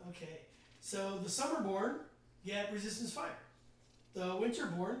kinds. Okay, so the Summerborn get resistance fire. The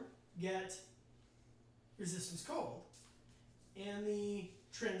Winterborn get resistance cold. And the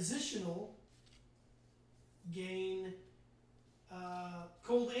Transitional gain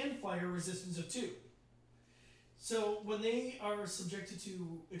cold and fire resistance of 2. So when they are subjected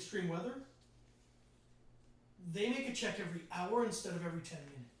to extreme weather, they make a check every hour instead of every 10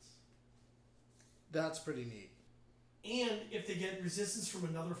 minutes. That's pretty neat. And if they get resistance from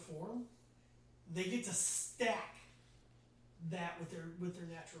another form, they get to stack that with their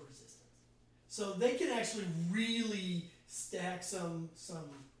natural resistance. So they can actually really stack some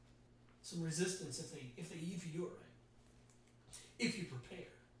resistance if you do it right. If you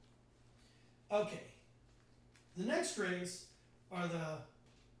prepare. Okay. The next race are the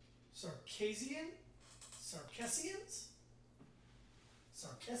Sarkessians?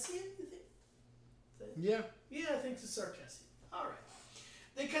 Sarkessian, you think? Yeah. Yeah, I think it's Sarkessian. Alright.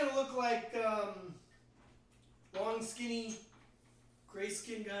 They kind of look like long, skinny,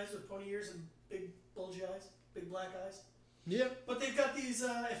 gray-skinned guys with pointy ears and big, bulgy eyes, big black eyes. Yeah. But they've got these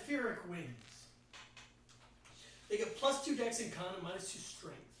etheric wings. They get +2 dex and con and -2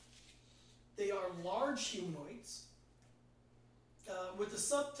 strength. They are large humanoids with the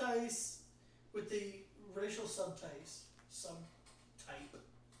racial subtype.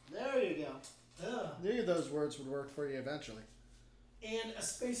 There you go. Knew those words would work for you eventually. And a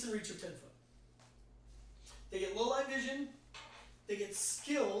space and reach of 10 foot. They get low light vision. They get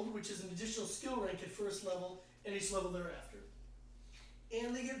skilled, which is an additional skill rank at first level and each level thereafter.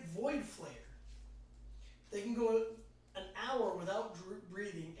 And they get void flare. They can go an hour without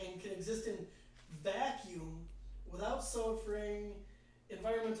breathing and can exist in vacuum without suffering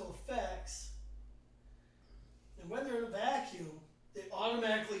environmental effects. And when they're in a vacuum, they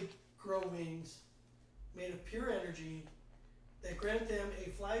automatically grow wings made of pure energy that grant them a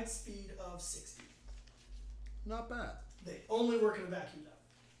flight speed of 60. Not bad. They only work in a vacuum now.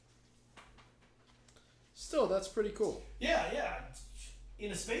 Still, that's pretty cool. Yeah.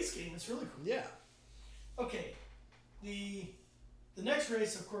 In a space game, it's really cool. Yeah. Okay. The next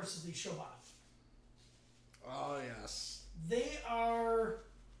race, of course, is the Shobat. Oh, yes. They are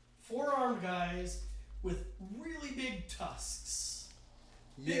 4-armed guys with really big tusks.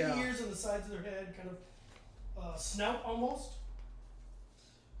 Big ears on the sides of their head, kind of snout almost.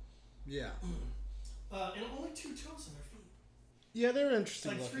 Yeah. And only 2 toes on their feet. Yeah, they're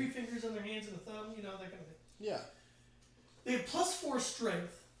interesting. Like looking. 3 fingers on their hands and a thumb, that kind of thing. Yeah. They have +4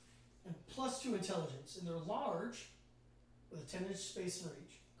 strength and +2 intelligence, and they're large, with a 10-inch space and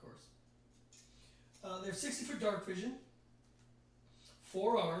reach, of course. They have 60-foot dark vision,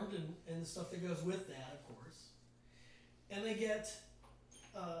 4-armed, and the stuff that goes with that, of course. And they get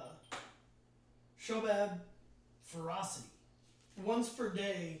Shobad ferocity. Once per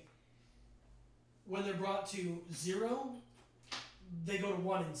day, when they're brought to 0, they go to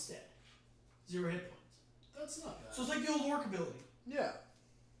 1 instead. 0 hit points. That's not bad. So it's like the old orc ability. Yeah.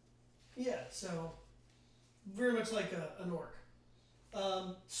 Yeah, so very much like an orc.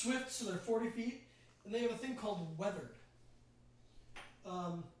 Swift, so they're 40 feet, and they have a thing called weathered,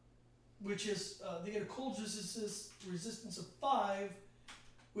 which is they get a cold resistance of 5,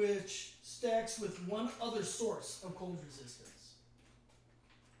 which stacks with 1 other source of cold resistance.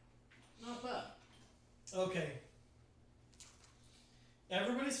 Not bad. Okay.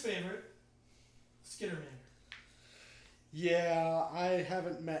 Everybody's favorite, Skittermander. Yeah, I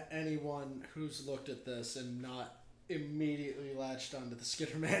haven't met anyone who's looked at this and not immediately latched onto the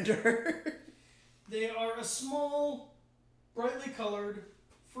Skittermander. They are a small, brightly colored,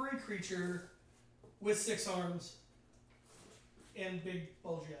 furry creature with 6 arms and big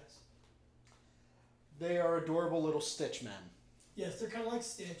bulgy eyes. They are adorable little Stitch men. Yes, they're kind of like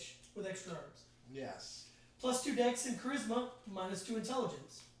Stitch with extra arms. Yes. +2 dex and charisma, -2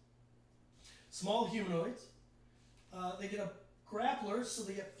 intelligence. Small humanoids. They get a grappler, so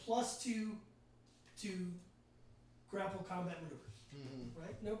they get +2 to grapple combat maneuvers. Mm-hmm.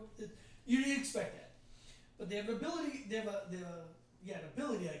 Right? Nope. You'd expect that. But they have an ability, an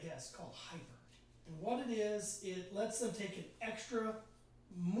ability, I guess, called Hyper. And what it is, it lets them take an extra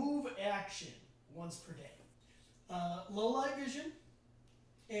move action once per day. Low light vision,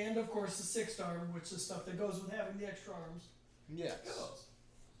 and of course the 6th arm, which is stuff that goes with having the extra arms. Yes. Goes.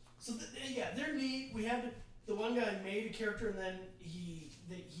 So they're neat. We had the one guy made a character and then he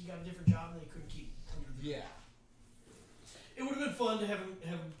got a different job and they couldn't keep under the group. It would have been fun to have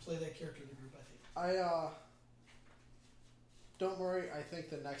him play that character in the group, I think. Don't worry, I think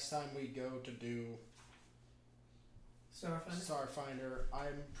the next time we go to do Starfinder,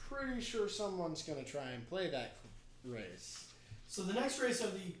 I'm pretty sure someone's going to try and play that race. So the next race are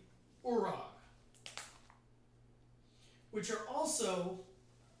the Urag, which are also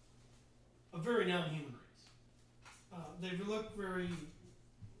a very non-human race. They look very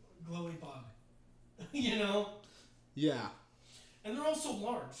glowy bug, you know? Yeah. And they're also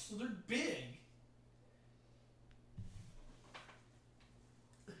large, so they're big.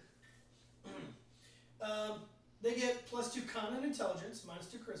 They get +2 con and intelligence,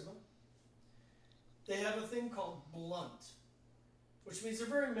 -2 charisma. They have a thing called blunt, which means they're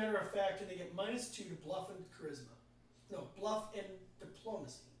very matter of fact, and they get -2 to bluff and charisma. No, bluff and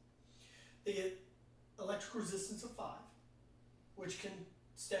diplomacy. They get electrical resistance of 5, which can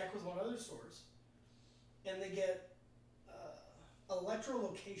stack with one other source, and they get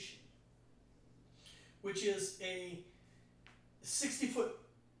electrolocation, which is a 60-foot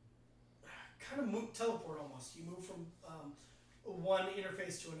kind of teleport almost. You move from one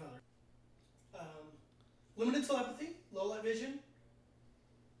interface to another. Limited telepathy, low light vision,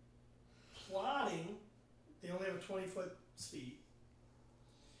 plotting. They only have a 20-foot speed.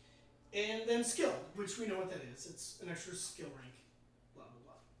 And then skill, which we know what that is. It's an extra skill rank. Blah, blah,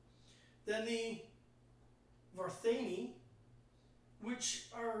 blah. Then the Varthani, which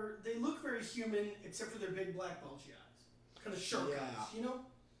they look very human except for their big black bulgy eyes. Kind of shark eyes, you know?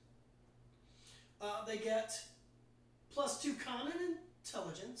 They get +2 con and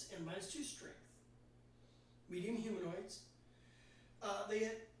intelligence and -2 strength. Medium humanoids. They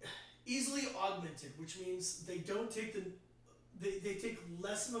get easily augmented, which means they don't take they take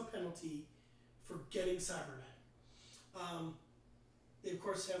less of a penalty for getting cybernetic. They of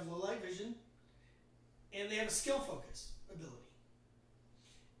course have low light vision, and they have a skill focus ability.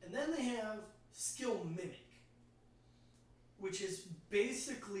 And then they have skill mimic, which is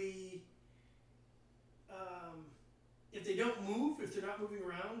basically if they don't move, if they're not moving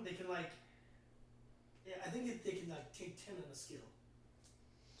around, they can I think they can take 10 on a skill.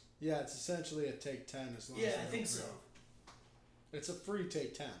 Yeah, it's essentially a take 10 as long as I think so. It's a free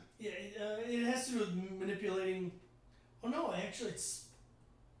take 10. Yeah, it has to do with manipulating. Oh no, actually it's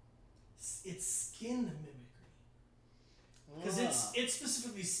skin mimicry. Because it's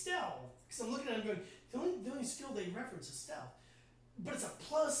specifically stealth. Because I'm looking at it and going, the only skill they reference is stealth. But it's a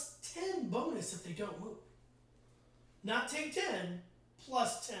 +10 bonus if they don't move. Not take 10,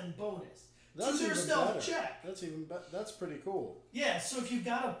 +10 bonus. That's to their stealth check. That's even better. That's pretty cool. Yeah, so if you've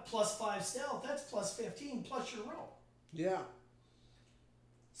got a +5 stealth, that's +15 plus your roll. Yeah.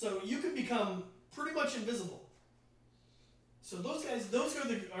 So you can become pretty much invisible. So those guys,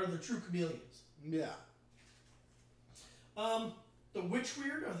 are the true chameleons. Yeah. The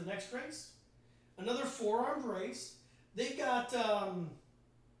Witchweird are the next race. Another 4-armed race. They've got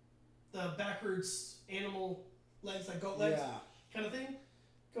the backwards animal legs, like goat legs, kind of thing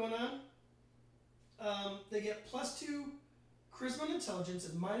going on. They get +2 charisma and intelligence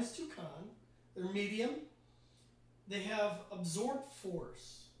and -2 con. They're medium. They have absorb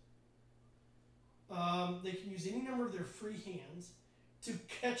force. They can use any number of their free hands to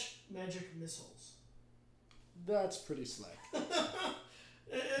catch magic missiles. That's pretty slick.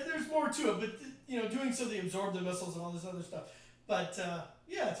 There's more to it, but doing so they absorb the missiles and all this other stuff. But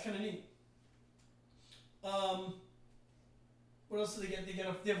it's kind of neat. What else do they get? They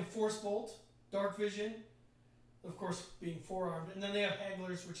have a force bolt, dark vision, of course being 4-armed, and then they have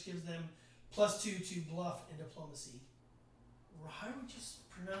hagglers, which gives them +2 to bluff and diplomacy. How do we just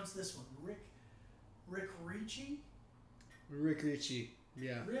pronounce this one? Rick Ricci? Rick Ricci,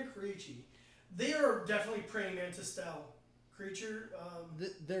 yeah. Rick Ricci. They are definitely praying mantis style creature.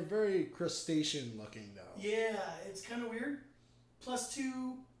 They're very crustacean looking though. Yeah, it's kind of weird.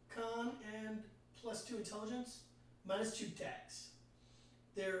 +2 con and +2 intelligence, -2 dex.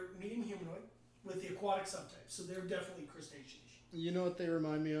 They're medium humanoid with the aquatic subtype, so they're definitely crustacean-ish. You know what they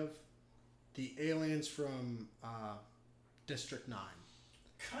remind me of? The aliens from District 9.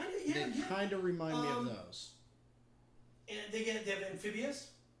 Kind of, yeah. They kind of remind me of those. And they have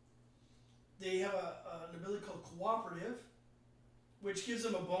amphibious. They have an ability called cooperative, which gives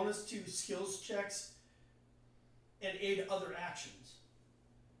them a bonus to skills checks and aid other actions.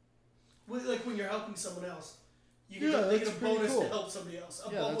 Like when you're helping someone else, they get a bonus to help somebody else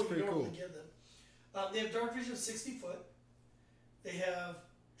above what you normally give them. They have dark vision of 60 foot. They have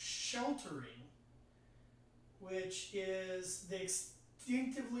sheltering, which is they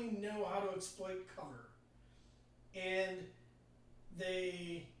instinctively know how to exploit cover. And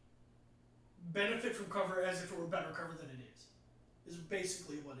they benefit from cover as if it were better cover than it is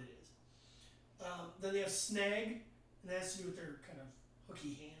basically what it is. Then they have snag, and that has to do with their kind of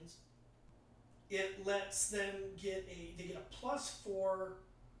hooky hands. It lets them get they get a +4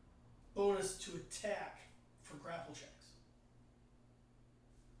 bonus to attack for grapple checks.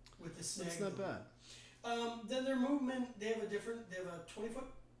 With the snag. That's not bad. Then their movement, they have a 20-foot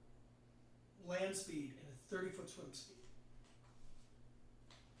land speed and a 30-foot swim speed.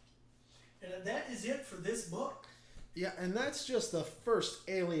 And that is it for this book. Yeah, and that's just the first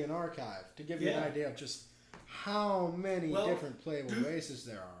Alien Archive, to give you an idea of just how many different playable races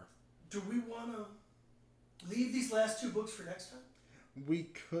there are. Do we want to leave these last 2 books for next time? We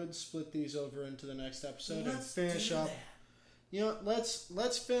could split these over into the next episode and finish up. You know,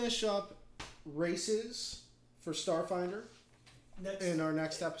 let's finish up races for Starfinder in our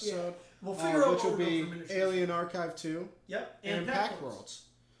next episode. Yeah. We'll figure out which will be Alien Archive 2. Yep, and Pack Worlds.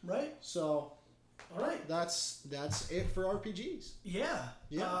 Right. So, all right. That's it for RPGs. Yeah.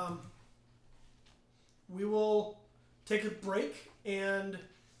 Yeah. We will take a break and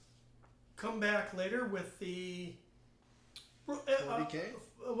come back later with the 40K.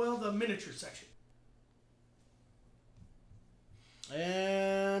 The miniature section.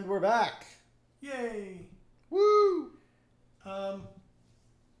 And we're back. Yay. Woo.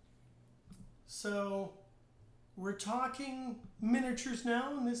 So we're talking miniatures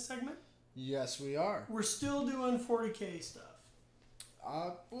now in this segment? Yes, we are. We're still doing 40K stuff.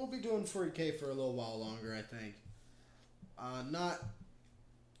 We'll be doing 40K for a little while longer, I think. Not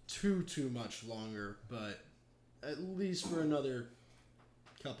too much longer, but at least for another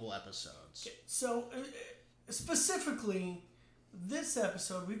couple episodes. Okay, so, specifically, this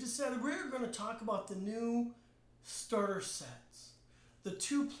episode, we've decided we're going to talk about the new starter sets. The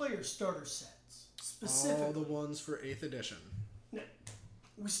 2-player starter sets, specifically. All the ones for 8th edition. Now,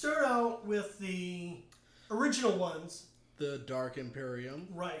 we start out with the original ones. The Dark Imperium.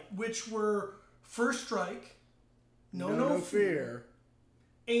 Right, which were First Strike, No Fear,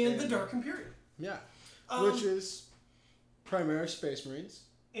 and the Dark Imperium. Yeah, which is Primaris Space Marines.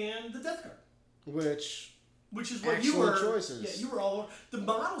 And the Death Guard. Which is what you were. Choices. Yeah, you were all over. The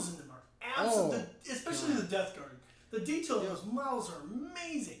models in them are absolutely, especially the Death Guard. The detail of those models are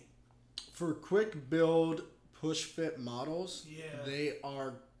amazing. For quick build, push fit models, they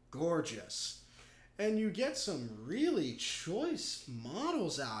are gorgeous. And you get some really choice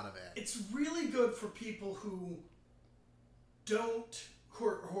models out of it. It's really good for people who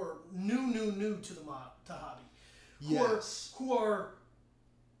are new to the hobby. Yes. Who are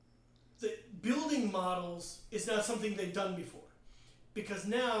the building models is not something they've done before. Because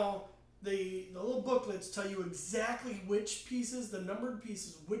now the little booklets tell you exactly which pieces, the numbered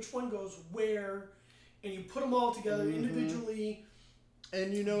pieces, which one goes where, and you put them all together individually.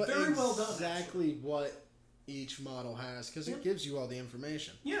 And you know very exactly what each model has because it gives you all the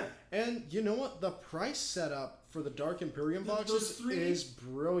information. Yeah. And you know what? The price setup for the Dark Imperium boxes is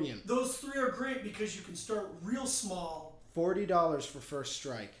brilliant. Those 3 are great because you can start real small. $40 for First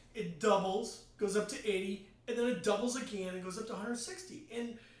Strike. It doubles, goes up to 80, and then it doubles again and goes up to 160.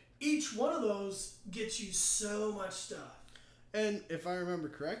 And each one of those gets you so much stuff. And if I remember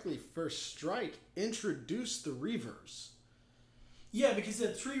correctly, First Strike introduced the Reavers. Yeah, because it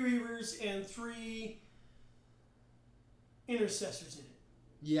had 3 Reavers and 3 Intercessors in it.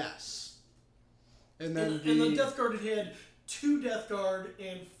 Yes. And then the Death Guard had 2 Death Guard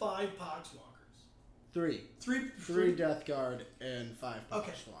and 5 Pogswalkers. 3 Death Guard and 5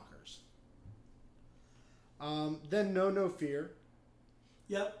 Pogswalkers. Okay. Then No Fear.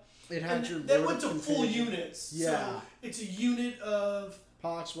 Yep. It had your that went to full units. Yeah. So it's a unit of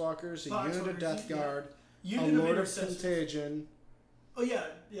Pogswalkers, a unit of Death Guard, a Lord of Contagion. Oh, yeah.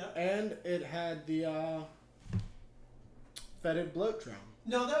 And it had the Fetid Bloat Drone.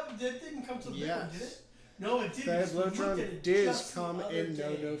 No, that didn't come to the big one, did it? No, it didn't. Fetid Bloat Drone did come in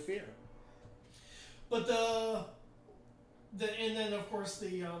No Fear. But and then, of course,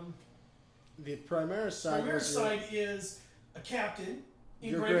 the Primaris side is a captain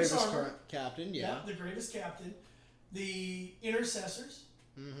in Gravest armor. Captain, yeah. The Gravest Captain. The Intercessors.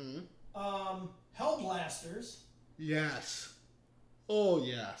 Mm-hmm. Hellblasters. Yes. Oh,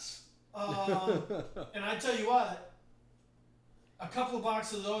 yes. And I tell you what, a couple of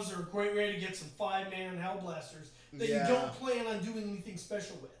boxes of those are a great way to get some 5-man Hellblasters that you don't plan on doing anything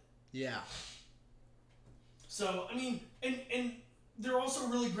special with. Yeah. So, I mean, and they're also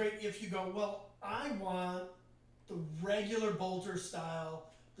really great if you go, well, I want the regular bolter style,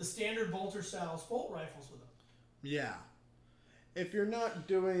 the standard bolter style bolt rifles with them. Yeah. if you're not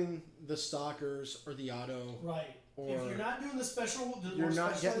doing the stalkers or the auto, right? Or if you're not doing the special, you're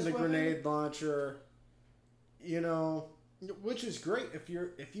not getting the grenade launcher. Which is great if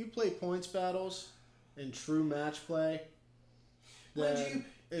you play points battles in true match play. Then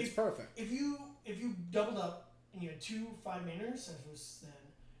it's perfect. If you doubled up and you had 2 5-man intercessors, then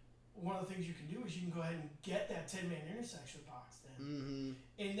one of the things you can do is you can go ahead and get that 10-man intersection box then,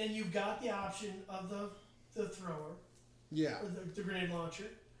 and then you've got the option of the thrower, or the grenade launcher,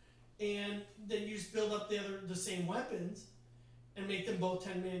 and then you just build up the same weapons and make them both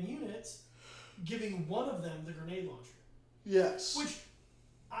 10-man units, giving one of them the grenade launcher. Yes. Which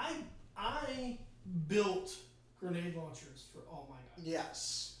I built grenade launchers for all my guys.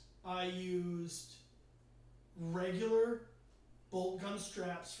 Yes. I used regular bolt gun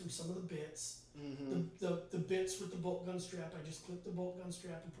straps from some of the bits. The bits with the bolt gun strap, I just clipped the bolt gun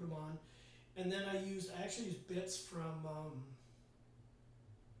strap and put them on. And then I actually used bits from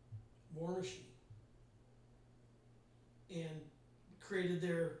War Machine. And created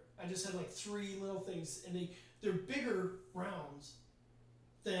I just had like 3 little things, and they're bigger rounds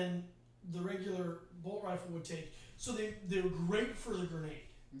than the regular bolt rifle would take. So they're great for the grenade.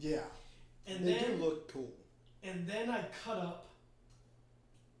 Yeah. And they do look cool. And then I cut up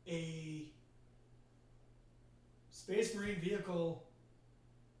a Space Marine vehicle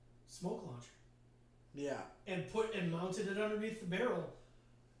smoke launcher. Yeah. And mounted it underneath the barrel.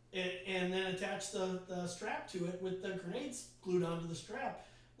 And then attached the strap to it with the grenades glued onto the strap.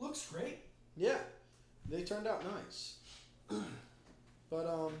 Looks great. Yeah. They turned out nice.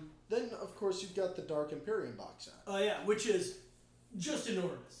 But then of course you've got the Dark Imperium box set. Oh yeah, which is just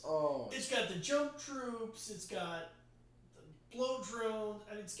enormous. Oh. It's got the jump troops, it's got the blow drones,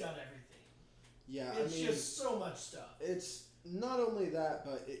 and it's got everything. Yeah, it's just so much stuff. It's not only that,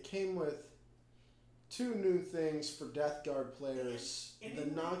 but it came with 2 new things for Death Guard players: the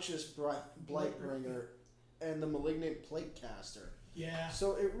Noxious Blightbringer and the Malignant Platecaster. Yeah.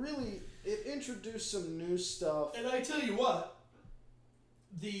 So it introduced some new stuff. And I tell you what,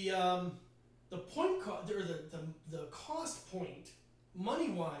 the point cost, or the cost point, money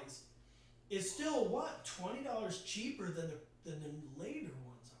wise, is still what, $20 cheaper than the later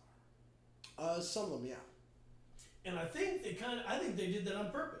ones are. Some of them, yeah. And I think they did that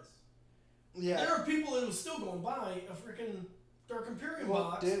on purpose. Yeah. There are people that will still go and buy a freaking Dark Imperium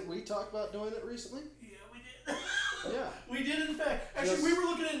box. Didn't we talk about doing it recently? Yeah, we did. Yeah. We did, in fact. Actually, we were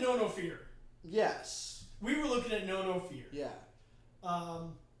looking at No Fear. Yes. We were looking at No Fear. Yeah.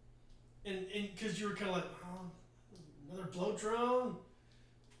 And because you were kind of like, another blow drone,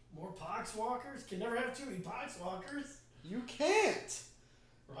 more poxwalkers. Can never have too many poxwalkers. You can't.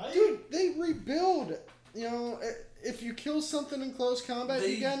 Right? Dude, they rebuild. If you kill something in close combat,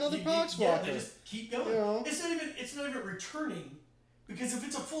 you get another poxwalker. Yeah, they just keep going. It's not even returning, because if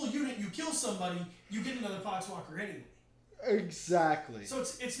it's a full unit, you kill somebody, you get another poxwalker anyway. Exactly. So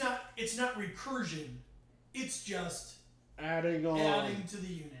it's not recursion. It's just adding to the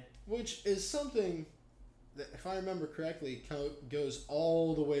unit. Which is something that, if I remember correctly, goes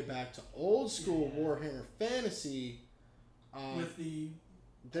all the way back to old school Warhammer Fantasy.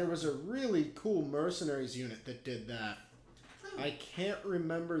 There was a really cool mercenaries unit that did that. I can't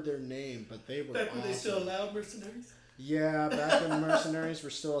remember their name, but they were back when they still allowed mercenaries? Yeah, back when mercenaries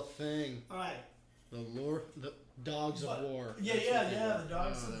were still a thing. All right. The Dogs of War. Yeah, the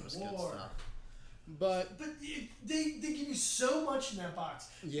Dogs of War. Good stuff. But they give you so much in that box.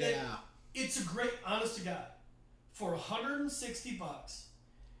 Yeah. It's a great, honest to God, for $160,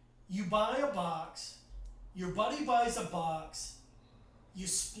 you buy a box, your buddy buys a box, you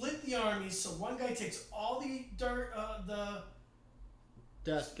split the armies, so one guy takes all the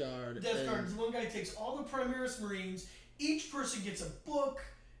Death Guard. One guy takes all the Primaris Marines. Each person gets a book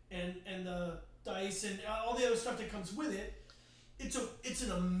and the dice and all the other stuff that comes with it. It's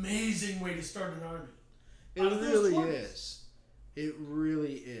an amazing way to start an army. It really is. It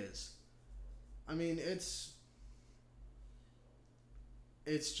really is. I mean, it's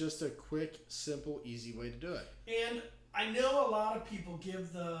just a quick, simple, easy way to do it. And I know a lot of people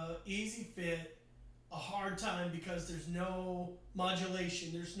give the Easy Fit a hard time because there's no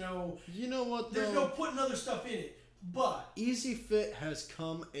modulation. There's no... You know what, though? There's no putting other stuff in it. But... Easy Fit has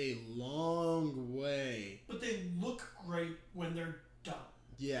come a long way. But they look great when they're done.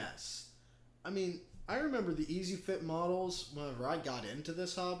 Yes. I mean, I remember the Easy Fit models whenever I got into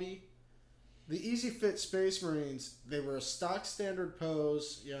this hobby. The Easy Fit Space Marines, they were a stock standard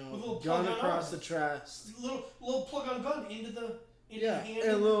pose, gun across the chest. Little plug-on gun into the hand.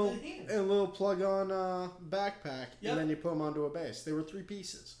 And a little plug-on backpack, and then you put them onto a base. They were 3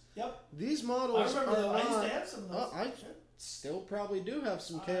 pieces. Yep. Those models I remember I used to have some of those. still probably do have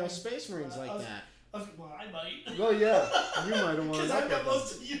some Chaos Space Marines like that. Well, I might. Well, yeah, you might have wanted because I've got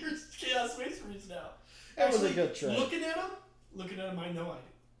most of the year's Chaos Space Marines now. That was a good trade. Looking at them, I know I do.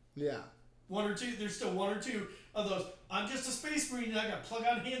 Yeah. One or two. There's still one or two of those. I'm just a Space Marine. I got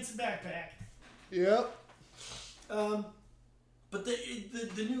plug-on Hansen backpack. Yep. But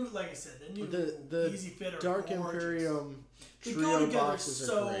the new, like I said, the Easy Fit are Dark gorgeous. Imperium they trio go together boxes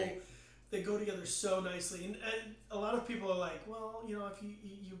are great. They go together so nicely, and a lot of people are like, well, you know, if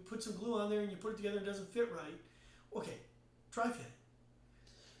you put some glue on there and you put it together and it doesn't fit right, okay, dry fit it.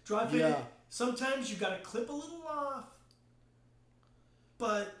 Dry fit it. Sometimes you got to clip a little off,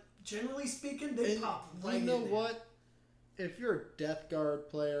 but generally speaking, they pop right in there. You know what? If you're a Death Guard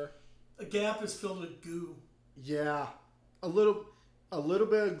player, a gap is filled with goo. Yeah, a little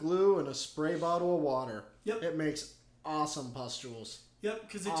bit of glue and a spray bottle of water. Yep. It makes awesome pustules. Yep,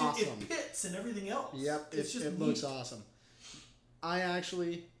 because it pits and everything else. Yep, it looks awesome. I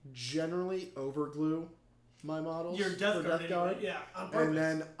actually generally overglue my models. Your Death Guard, yeah, on purpose. And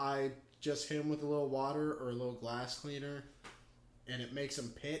then I just hit them with a little water or a little glass cleaner, and it makes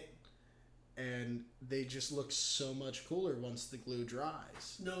them pit, and they just look so much cooler once the glue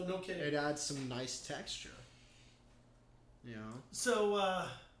dries. No kidding. It adds some nice texture. You know? So,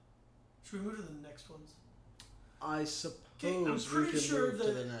 should we move to the next ones? I suppose I'm pretty we can sure move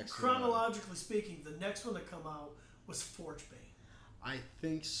to the next chronologically one. speaking, the next one to come out was Forgebane. I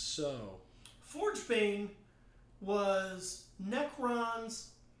think so. Forgebane was Necrons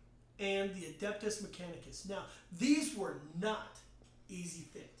and the Adeptus Mechanicus. Now, these were not easy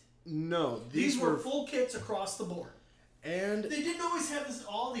fit. No, these were full kits across the board. And they didn't always have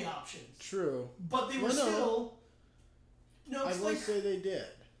all the options. True. But they were still... No, I want to say they did.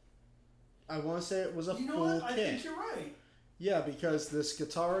 I want to say it was a full kit. You know what? I think you're right. Yeah, because the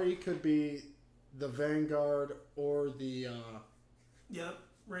Skitarii could be the Vanguard or the... Yep,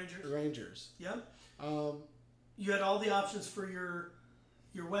 Rangers. Yep. You had all the options for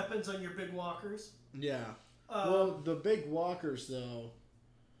your weapons on your big walkers. Yeah. Well, the big walkers, though,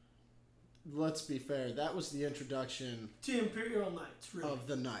 let's be fair, that was the introduction... to Imperial Knights, really. Of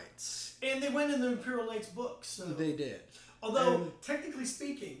the Knights. And they went in the Imperial Knights books. So. They did. Although, technically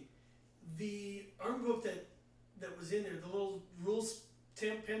speaking, the arm book that was in there, the little rules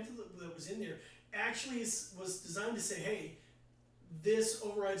pamphlet that was in there, actually was designed to say, hey, this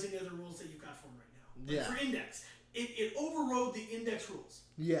overrides any other rules that you've got for them right now. Like for Index. It overrode the Index rules.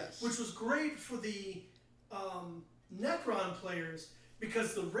 Yes. Which was great for the Necron players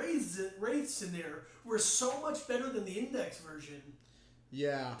because the Wraiths in there were so much better than the Index version.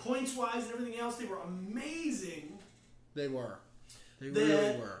 Yeah. Points-wise and everything else, they were amazing. They were. They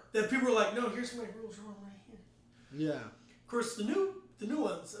really were. That people were like, no, here's my rules wrong right here. Yeah. Of course, the new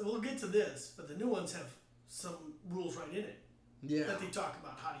ones, and we'll get to this, but the new ones have some rules right in it. Yeah. That they talk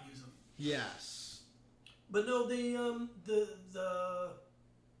about how to use them. Yes. But no, the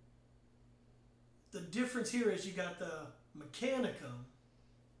difference here is you got the Mechanicum,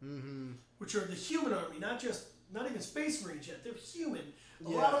 which are the human army, not even Space Marines yet. They're human. A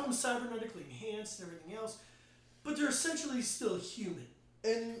lot of them cybernetically enhanced and everything else. But they're essentially still human.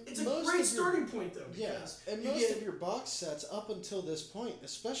 And it's a great starting point, though. Yes, and most of your box sets up until this point,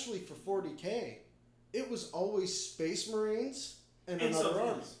 especially for 40K, it was always Space Marines and another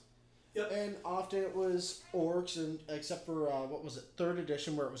army. Yep. And often it was orcs, and except for, what was it, 3rd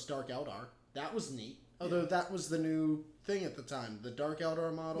edition where it was Dark Eldar. That was neat. Although that was the new thing at the time. The Dark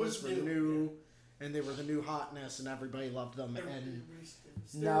Eldar models were new, and they were the new hotness, and everybody loved them.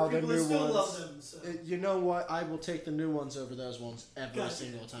 Now the new ones, love them, so. You know what? I will take the new ones over those ones every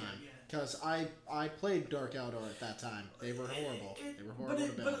single time. Because I played Dark Eldar at that time. They were horrible. They were horrible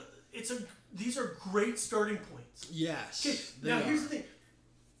to build. But these are great starting points. Yes. Okay, now here's the thing.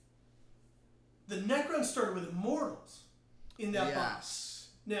 The Necrons started with Immortals in that box.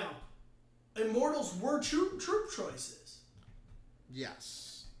 Now, Immortals were troop choices.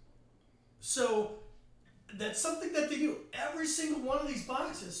 Yes. So... that's something that they do. Every single one of these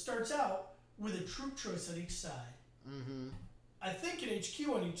boxes starts out with a troop choice on each side. Mm-hmm. I think an HQ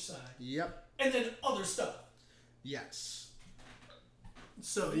on each side. Yep. And then other stuff. Yes.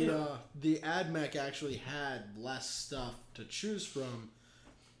 So the AdMech actually had less stuff to choose from,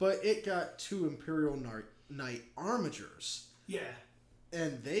 but it got 2 Imperial Knight Armigers. Yeah.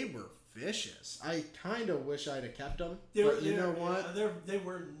 And they were vicious. I kind of wish I'd have kept them. But you know what? They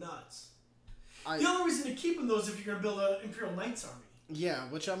were nuts. The only reason to keep them, though, is if you're going to build an Imperial Knights army. Yeah,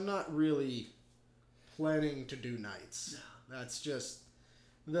 which I'm not really planning to do Knights. No. That's just...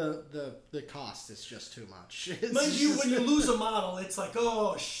 The cost is just too much. Mind you, when you lose a model, it's like,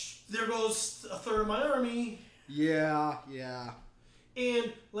 there goes a third of my army. Yeah, yeah.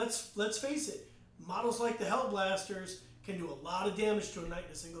 And let's face it, models like the Hellblasters can do a lot of damage to a knight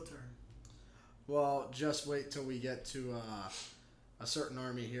in a single turn. Well, just wait till we get to a certain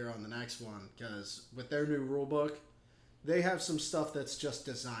army here on the next one, because with their new rulebook, they have some stuff that's just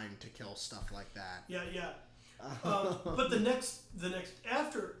designed to kill stuff like that. Yeah, yeah. But the next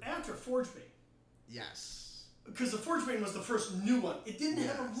after Forgebane. Yes. Because the Forgebane was the first new one. It didn't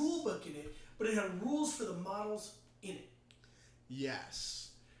have a rule book in it, but it had rules for the models in it.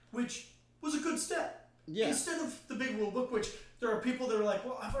 Yes. Which was a good step. Yeah. Instead of the big rule book, which there are people that are like,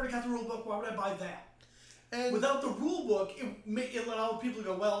 well, I've already got the rule book, why would I buy that? And without the rule book, it allowed people to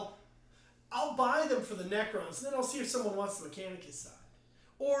go, well, I'll buy them for the Necrons, and then I'll see if someone wants the Mechanicus side.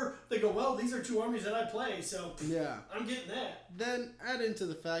 Or they go, well, these are two armies that I play, so yeah, I'm getting that. Then add into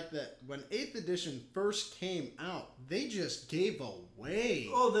the fact that when 8th edition first came out, they just gave away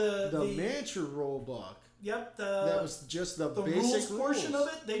the miniature rule book. Yep. That was just the basic rules portion of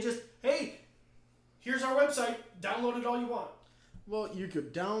it. They just, hey, here's our website. Download it all you want. Well, you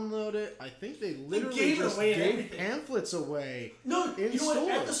could download it. I think they literally gave pamphlets away. No, you know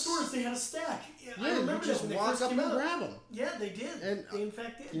what? At the stores, they had a stack. Yeah, I remember you just walk up and grab them. Yeah, they did. And they in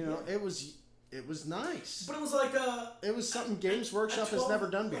fact did. You know, it was nice. But it was like it was something Games Workshop has never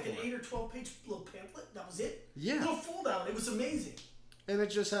done before. Like an 8 or 12 page little pamphlet. That was it. Yeah. Little fold out. It was amazing. And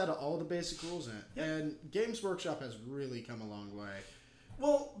it just had all the basic rules in it. Yep. And Games Workshop has really come a long way.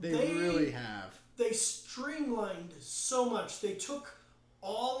 Well, they really have. They streamlined so much. They took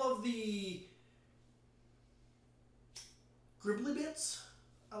all of the gribbly bits,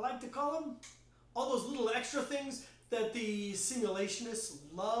 I like to call them, all those little extra things that the simulationists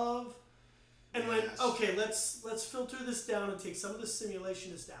love, and went, okay, let's filter this down and take some of the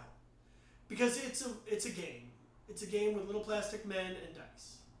simulationist out, because it's a game. It's a game with little plastic men and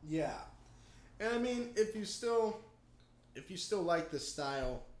dice. Yeah, and I mean, if you still like the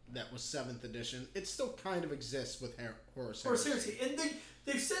style that was 7th edition, it still kind of exists with Horus Heresy. And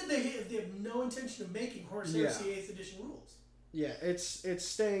they've said they have no intention of making Horus Heresy 8th edition rules. Yeah, it's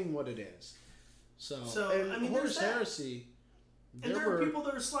staying what it is. So I mean, Horus Heresy. And there are people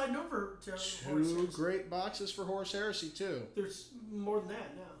that are sliding over to Horus Heresy. 2 great boxes for Horus Heresy too. There's more than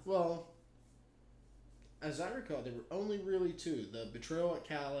that now. Well, as I recall, there were only really 2: the Betrayal at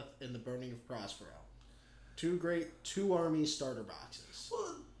Calith and the Burning of Prospero. 2 great 2-army starter boxes.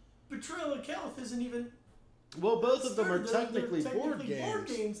 Well, Betrayal at Calith isn't even. Well, both of them are technically board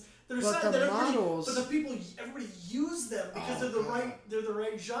games. That are but the models, but everybody use them because they're the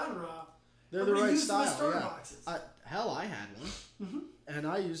right genre. They're the right style. Yeah. Hell, I had one, and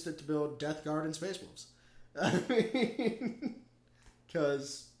I used it to build Death Guard and Space Wolves. I mean,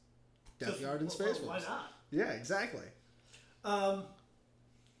 because Death Guard and Space Wolves. Why not? Yeah, exactly.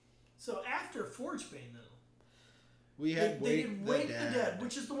 So after Forgebane, though, we had Wake the Dead,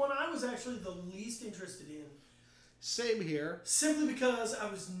 which is the one I was actually the least interested in. Same here. Simply because I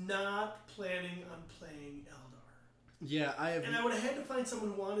was not planning on playing Eldar. Yeah, and I would have had to find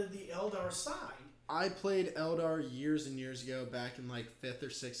someone who wanted the Eldar side. I played Eldar years and years ago, back in like 5th or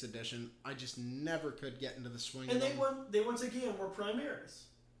 6th edition. I just never could get into the swing of them. And they once again were Primaris.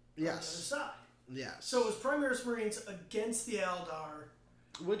 Yes. On the other side. Yes. So it was Primaris Marines against the Eldar.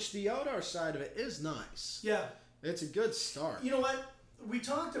 Which the Eldar side of it is nice. Yeah. It's a good start. You know what? We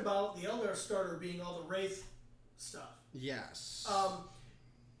talked about the Eldar starter being all the Wraith stuff. Yes.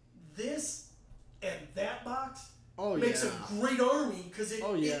 This and that box makes a great army because it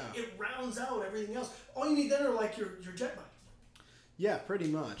rounds out everything else. All you need then are like your jet bikes. Yeah, pretty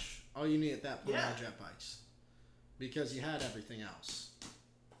much. All you need at that point are jet bikes, because you had everything else.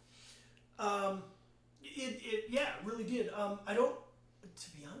 It really did. I don't. To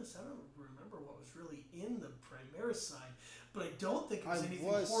be honest, I don't remember what was really in the Primaris side, but I don't think it was anything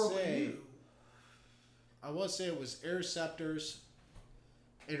horribly new. I would say it was Interceptors,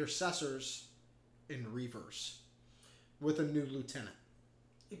 Intercessors, and Reavers, with a new lieutenant.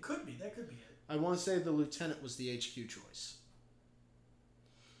 It could be. That could be it. I want to say the lieutenant was the HQ choice.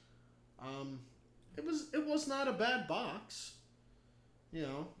 It was not a bad box. You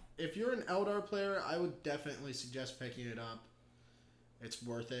know, if you're an Eldar player, I would definitely suggest picking it up. It's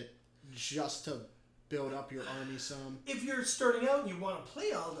worth it just to build up your army some. If you're starting out and you want to play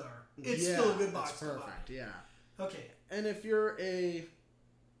Eldar, it's still a good box to buy. Perfect, yeah. Okay. And if you're a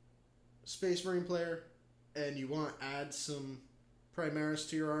Space Marine player and you want to add some Primaris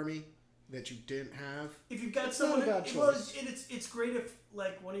to your army that you didn't have, if you've got someone, it's great if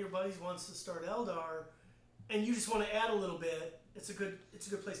like one of your buddies wants to start Eldar, and you just want to add a little bit. It's a good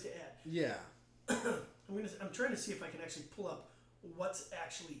place to add. Yeah. I'm trying to see if I can actually pull up what's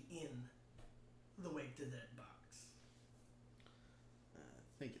actually in the Wake the Dead box.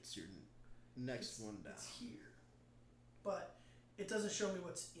 think it's your next one down. It's here. But it doesn't show me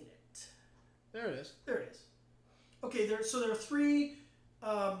what's in it. There it is. There it is. Okay, there are three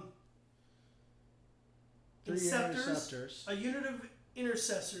interceptors, a unit of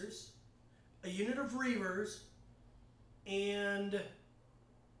intercessors, a unit of reavers, and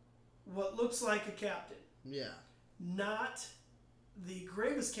what looks like a captain. Yeah. Not the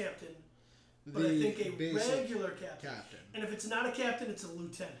Gravis captain, but I think a regular captain. And if it's not a captain, it's a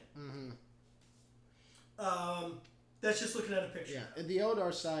lieutenant. Mm-hmm. That's just looking at a picture. Yeah, and the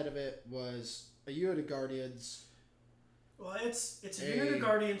Eldar side of it was a unit of Guardians. Well, it's a unit of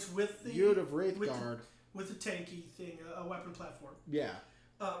Guardians with the unit of Wraith Guard with the tanky thing, a weapon platform. Yeah.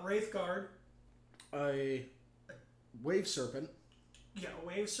 Wraith Guard. A Wave Serpent. Yeah, a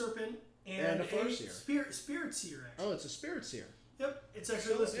Wave Serpent and a Farseer. Spirit Seer, actually. Oh, it's a Spirit Seer. Yep, it's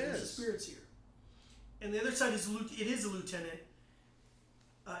actually listed as a Spirit Seer. And the other side is it is a lieutenant.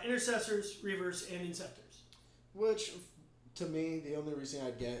 Intercessors, Reavers, and Inceptors. Which, to me, the only reason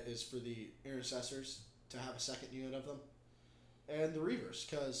I'd get is for the Intercessors to have a second unit of them. And the Reavers,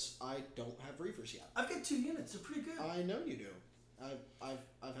 because I don't have Reavers yet. I've got 2 units. They're pretty good. I know you do.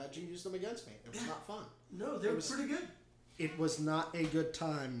 I've had you use them against me. It was not fun. No, they were pretty good. It was not a good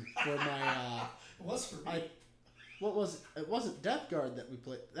time for my... it was for me. What was it? It wasn't Death Guard that we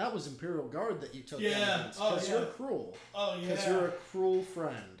played. That was Imperial Guard that you took. Yeah. Because you're cruel. Oh, yeah. Because you're a cruel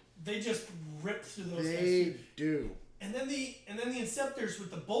friend. They just rip through those guys. They do. And then the Inceptors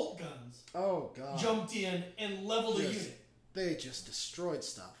with the bolt guns. Oh, God. Jumped in and leveled a unit. They just destroyed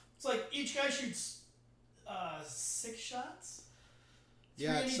stuff. It's like each guy shoots 6 shots?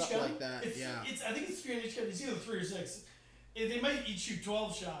 Yeah, something like that. I think it's 3 on each gun. It's either 3 or 6. They might each shoot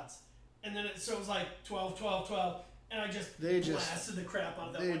 12 shots. And then it was like 12, 12, 12. And I just blasted the crap out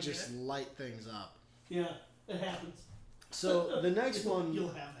of that one. They just light things up. Yeah, it happens. So the next one... You'll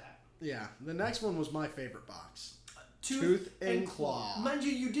have that. Yeah, the next one was my favorite box. Tooth and Claw. Mind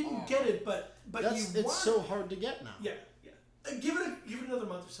you didn't get it, but it's so hard to get now. Yeah. Give it another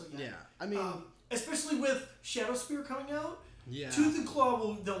month or so. Yeah. I mean, especially with Shadow Spear coming out. Yeah. Tooth and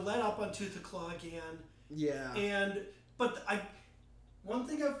Claw they'll let up on Tooth and Claw again. Yeah. But one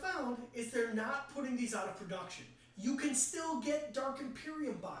thing I've found is they're not putting these out of production. You can still get Dark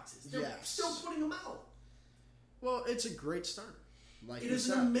Imperium boxes. They're still putting them out. Well, it's a great starter. Like it is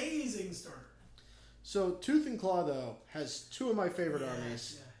an amazing starter. So Tooth and Claw though has 2 of my favorite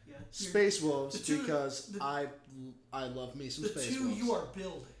armies. Yeah. Space Wolves, because I love me some Space Wolves. The 2 you are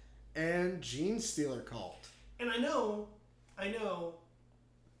building. And Gene Stealer Cult. And I know,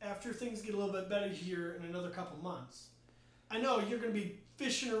 after things get a little bit better here in another couple months, I know you're going to be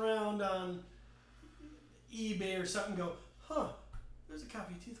fishing around on eBay or something and go, there's a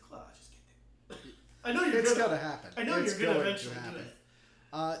copy of Tooth and Claw. Just get it. I know it's going to happen. I know you're going to eventually do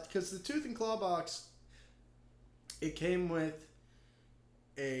it. Because the Tooth and Claw box, it came with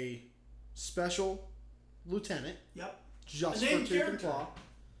a special lieutenant. Yep. Just for Tooth and Claw.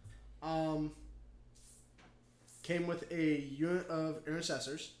 Came with a unit of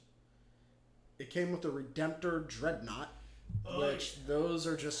intercessors. It came with a Redemptor Dreadnought, which those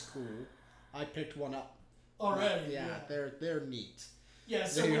are just cool. I picked one up. Already? Yeah. They're neat. Yeah,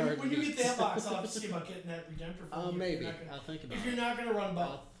 so when you get that box, I'll have to see about getting that Redemptor for you. Maybe. I'll think about it. If you're not going to run both.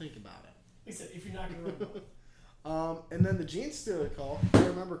 I'll think about it. Like I said, if you're not going to run both. And then the Gene Stealer Cult, if I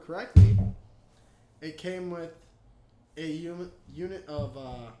remember correctly, it came with a unit of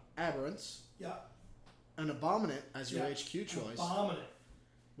Aberrants. Yeah. An Abominant as your HQ choice. Abominant.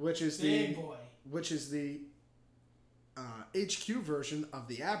 Which is Big boy. Which is the HQ version of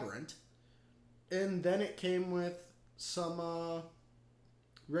the Aberrant. And then it came with some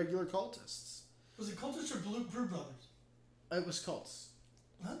regular cultists. Was it cultists or Brood Brothers? It was cults.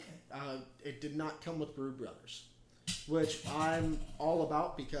 Okay. It did not come with Brood Brothers, which I'm all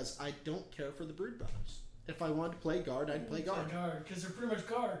about because I don't care for the Brood Brothers. If I wanted to play guard, I'd play guard. Because they're pretty much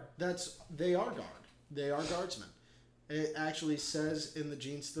guard. They are guard. They are guardsmen. It actually says in the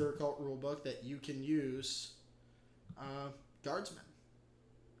Gene Stealer Cult rulebook that you can use guardsmen.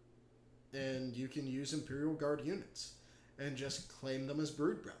 And you can use Imperial Guard units and just claim them as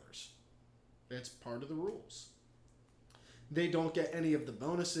Brood Brothers. It's part of the rules. They don't get any of the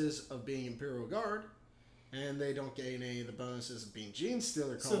bonuses of being Imperial Guard, and they don't get any of the bonuses of being Gene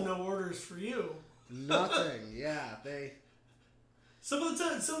Stealer Cult. So no orders for you. Nothing. Yeah, they... Some of the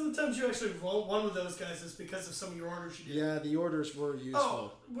times you actually won with those guys is because of some of your orders you did. Yeah, the orders were useful.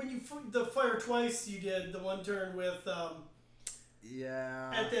 Oh, when the Fire Twice you did the one turn with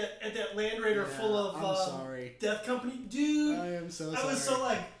yeah. At that Land Raider full of I'm sorry. Death Company, dude. I am so sorry. I was so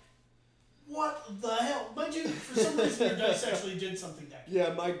like, what the hell? Mind you, for some reason your dice actually did something that game.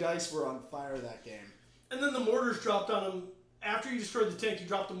 Yeah, my dice were on fire that game. And then the mortars dropped on him. After you destroyed the tank, you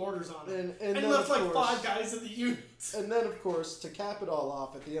dropped the mortars on him. And you left like 5 guys in the units. And then, of course, to cap it all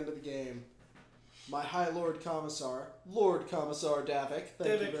off at the end of the game, my High Lord Commissar, Lord Commissar Davik,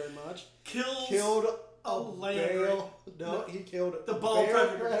 thank you very much, killed a land. No, he killed the a ball bear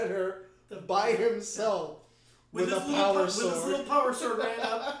predator by himself with a power sword. With his little power sword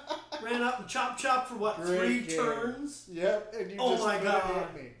ran up and chop for what, Great 3 turns? Yep, and you just couldn't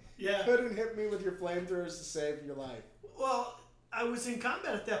hit me. Yeah. Couldn't hit me with your flamethrowers to save your life. Well, I was in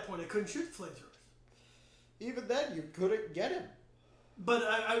combat at that point. I couldn't shoot the flamethrowers. Even then, you couldn't get him. But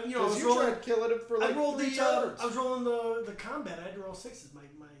I was rolling. Tried killing him for like 3 turns. I was rolling the combat. I had to roll 6s.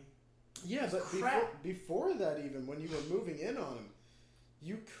 Yeah, but before that, even when you were moving in on him,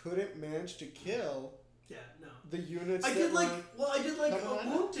 you couldn't manage to kill. Yeah, no. The units. I did like a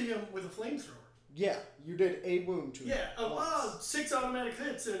wound to him with a flamethrower. Yeah, you did a wound to him. Yeah, 6 automatic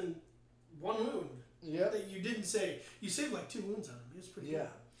hits and 1 wound. Yep. That you didn't say. You saved like 2 wounds on him. He was pretty good.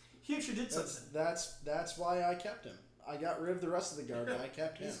 He actually did something. That's why I kept him. I got rid of the rest of the guard, but I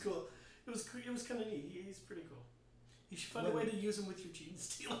kept him. He's cool. It was kind of neat. He's pretty cool. You should find a way to use him with your Gene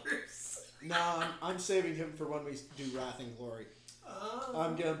Stealers. No, I'm saving him for when we do Wrath and Glory.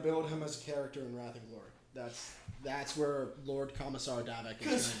 I'm gonna build him as a character in Wrath and Glory. That's where Lord Commissar Davik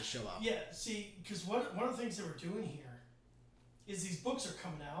is going to show up. Yeah, see, because one of the things that we're doing here is these books are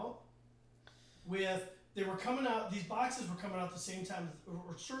coming out these boxes were coming out at the same time,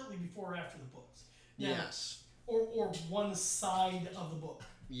 or certainly before or after the books. Now, yes. Or one side of the book.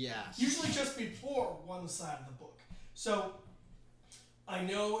 Yes. Usually just before one side of the book. So, I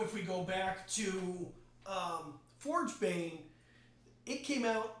know if we go back to Forgebane, it came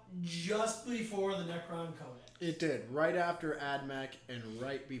out just before the Necron Codex. It did, right after AdMech and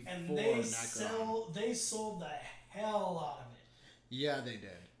right before Necron. They sold the hell out of it. Yeah, they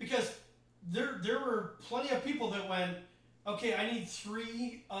did. Because there were plenty of people that went, okay, I need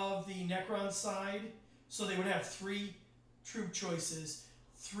 3 of the Necron side, so they would have 3 troop choices,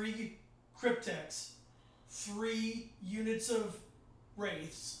 3 Cryptex, 3 units of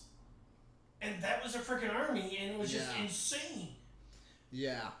Wraiths, and that was a freaking army, and it was just insane.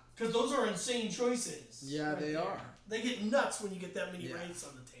 Yeah. Because those are insane choices. Yeah, they are. They get nuts when you get that many Wraiths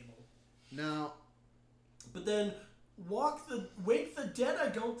on the table. Now. But then Wake the Dead, I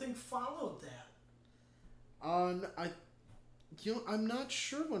don't think followed that. I'm not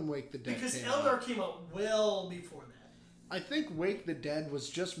sure when Wake the Dead because came Eldar out. came out well before that. I think Wake the Dead was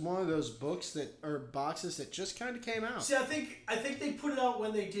just one of those boxes that just kind of came out. See, I think they put it out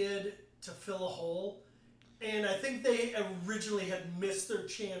when they did to fill a hole, and I think they originally had missed their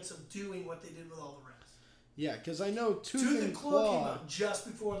chance of doing what they did with all the rest. Yeah, because I know Tooth and Claw came out just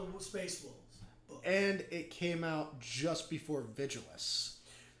before the Space Wolves. And it came out just before Vigilus.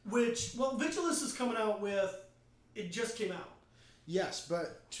 Vigilus is coming out with... It just came out. Yes,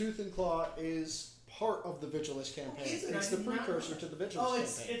 but Tooth and Claw is part of the Vigilus campaign. It's the precursor to the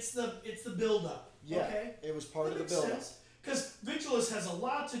Vigilus campaign. It's the build-up. Yeah, okay? It was part of the build-up. Because Vigilus has a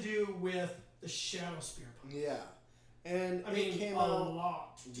lot to do with the Shadow Spear part. Yeah. And it came a out...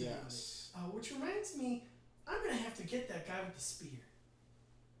 lot to do yes. with it. Which reminds me, I'm going to have to get that guy with the spear.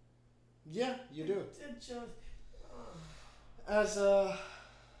 Yeah, you do. As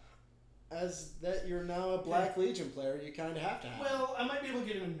that you're now a Black Legion player, you kind of have to have. Well, I might be able to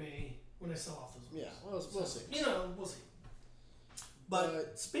get him in May when I sell off those ones. Yeah, we'll see. We'll see.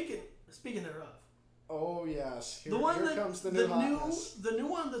 But speaking thereof. Oh yes, here comes the new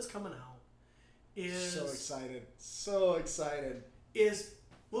one that's coming out is so excited. Is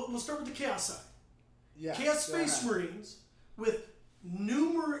we'll start with the Chaos side. Yeah, Chaos Space Marines with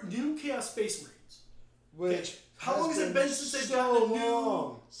new Chaos Space Marines. Which how long has it been since they've gotten a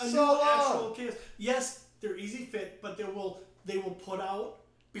new actual Chaos? Yes, they're easy fit, but they will put out,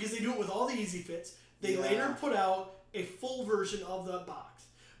 because they do it with all the easy fits. They later put out a full version of the box.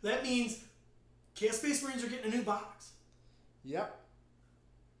 That means Chaos Space Marines are getting a new box. Yep.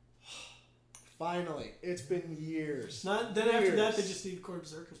 Finally, it's been years. After that, they just need Core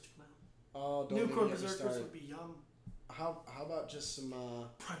Berserkers to come out. Oh, don't new even Core get me Berserkers started. would be yum. How about just some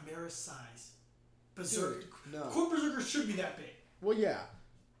Primaris size Berserk? Dude, no. Core Berserkers should be that big. Well, yeah.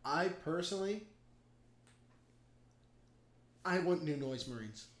 I personally, I want new Noise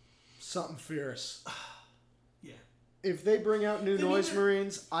Marines. Something fierce. Yeah. If they bring out new Noise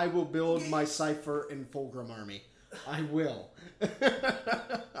Marines, I will build my Cypher and Fulgrim army. I will.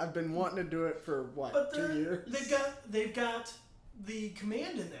 I've been wanting to do it for 2 years? They've got the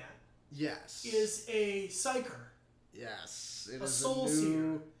command in that. Yes. Is a Psyker. Yes. It a is Soul a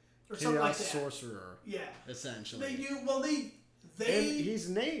new or something like that. Sorcerer. Yeah. Essentially. They do. Well, they. And he's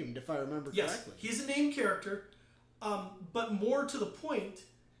named, if I remember correctly. Yes, he's a named character. But more to the point,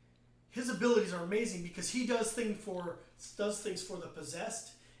 his abilities are amazing because he does things for the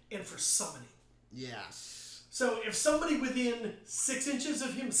possessed and for summoning. Yes. So if somebody within 6 inches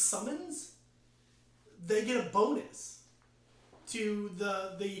of him summons, they get a bonus to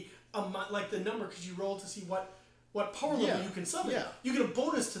the amount, like the number, because you roll to see what power level you can summon. Yeah. You get a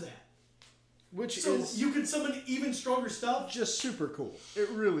bonus to that. So you can summon even stronger stuff. Just super cool. It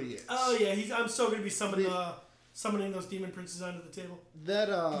really is. Oh yeah, I'm so gonna be summoning those demon princes onto the table.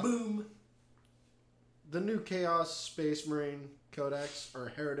 Boom. The new Chaos Space Marine Codex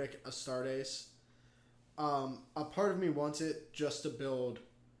or Heretic Astartes. A part of me wants it just to build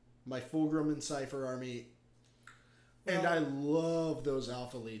my Fulgrim and Cypher army. And I love those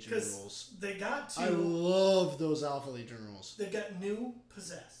Alpha Legion rules. I love those Alpha Legion rules. They've got new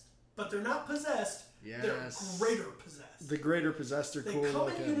possessed. But they're not possessed. Yes. They're greater possessed. The greater possessed are cool. They come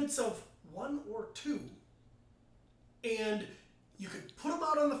in units of 1 or 2. And you can put them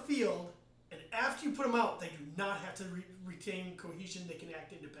out on the field. And after you put them out, they do not have to retain cohesion. They can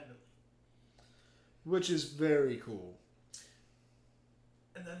act independently. Which is very cool.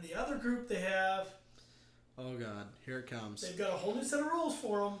 And then the other group they have... Oh God, here it comes. They've got a whole new set of rules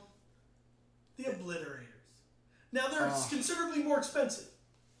for them. The Obliterators. Now they're considerably more expensive.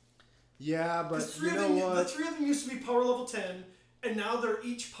 Yeah, but you know what? The 3 of them used to be power level 10, and now they're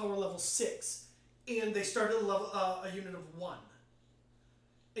each power level 6. And they start at a unit of 1.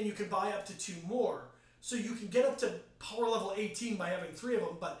 And you can buy up to 2 more. So you can get up to power level 18 by having 3 of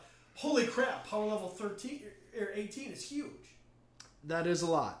them, but holy crap, power level 13 or 18 is huge. That is a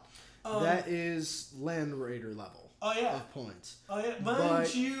lot. That is Land Raider level of points. Oh yeah,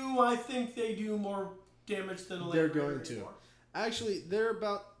 mind you, I think they do more damage than a Land Raider. They're going to. Anymore. Actually, they're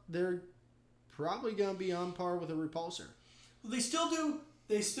probably going to be on par with a Repulsor. Well, they still do.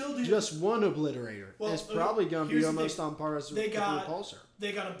 Just one Obliterator. Well, it's probably going to be almost on par as a Repulsor.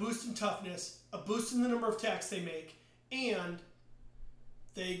 They got a boost in toughness, a boost in the number of attacks they make, and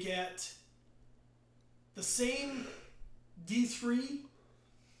they get the same D3,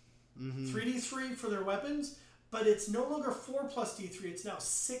 3D3 for their weapons, but it's no longer 4 plus D3, it's now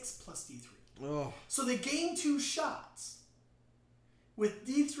 6 plus D3. Oh. So they gain 2 shots with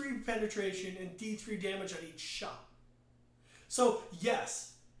D3 penetration and D3 damage on each shot. So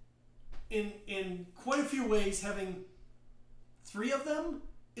yes, in quite a few ways, having 3 of them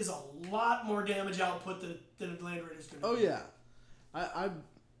is a lot more damage output than a Land Raider is going to be. Oh yeah,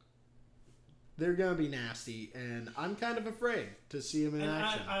 they're going to be nasty, and I'm kind of afraid to see them in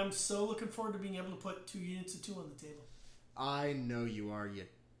action. I'm so looking forward to being able to put 2 units of 2 on the table. I know you are, you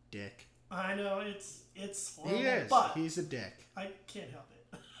dick. I know, it's horrible. He is. But he's a dick. I can't help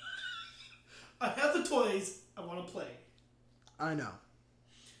it. I have the toys. I want to play. I know.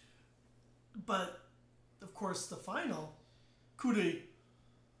 But, of course, the final, Kuri,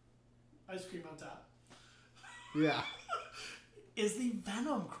 ice cream on top. Yeah. Is the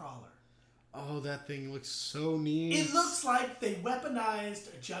Venom Crawler. Oh, that thing looks so neat. It looks like they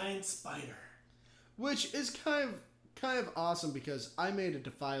weaponized a giant spider. Which is kind of awesome because I made a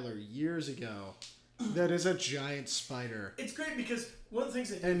Defiler years ago that is a giant spider. It's great because one of the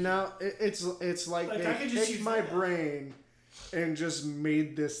things they do... And now it's like they picked my brain and just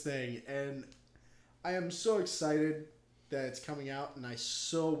made this thing. And I am so excited that it's coming out, and I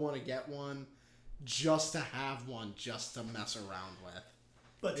so want to get one just to have one just to mess around with.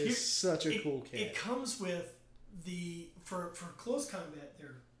 But it's such a cool kit. It comes with for close combat,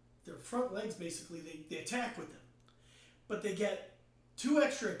 their front legs basically they attack with them, but they get 2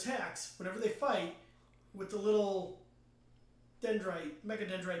 extra attacks whenever they fight with the little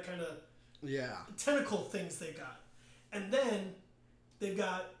mechadendrite kind of tentacle things they got, and then they've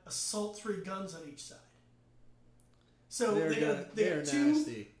got assault 3 guns on each side. So they got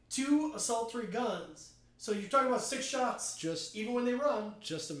 2 assault 3 guns. So you're talking about 6 shots, even when they run.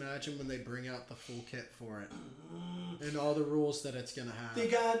 Just imagine when they bring out the full kit for it, and all the rules that it's gonna have.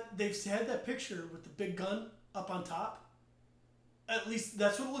 They've had that picture with the big gun up on top. At least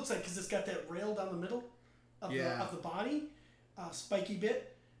that's what it looks like because it's got that rail down the middle of the body, spiky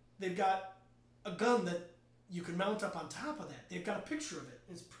bit. They've got a gun that you can mount up on top of that. They've got a picture of it.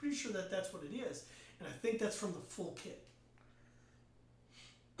 It's pretty sure that that's what it is, and I think that's from the full kit.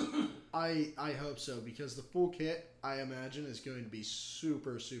 I hope so, because the full kit, I imagine, is going to be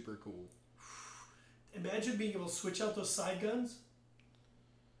super, super cool. Imagine being able to switch out those side guns.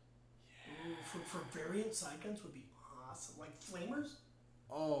 Yeah. Ooh, for variant side guns would be awesome. Like flamers?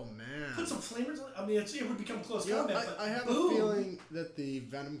 Oh, man. Put some flamers on it. I mean, it would become close combat, but I have a feeling that the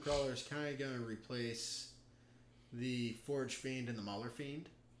Venom Crawler is kind of going to replace the Forge Fiend and the Mauler Fiend.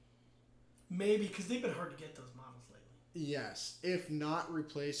 Maybe, because they've been hard to get those models lately. Yes, if not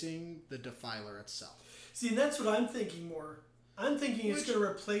replacing the Defiler itself. See, and that's what I'm thinking more. I'm thinking it's going to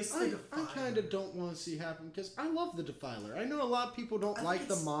replace the Defiler. I kind of don't want to see happen because I love the Defiler. I know a lot of people don't like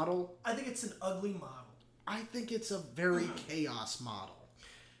the model. I think it's an ugly model. I think it's a very chaos model.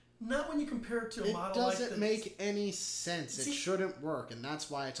 Not when you compare it to a model like this. It doesn't make any sense. It shouldn't work, and that's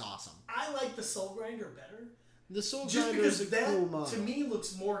why it's awesome. I like the Soul Grinder better. The Soul Grinder is a cool model. To me,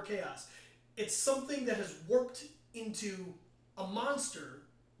 looks more chaos. It's something that has warped into a monster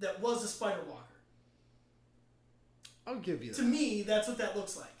that was a Spider Walker. I'll give you that. To me, that's what that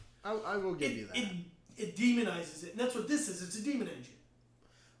looks like. I will give you that. It demonizes it, and that's what this is. It's a demon engine.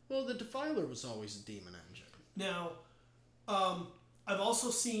 Well, the Defiler was always a demon engine. Now, I've also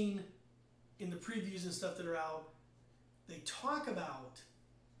seen in the previews and stuff that are out, they talk about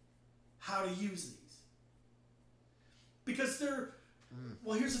how to use these. Because they're...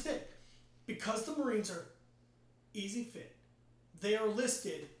 Well, here's the thing. Because the Marines are easy fit, they are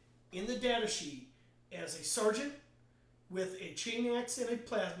listed in the data sheet as a sergeant with a chain axe and a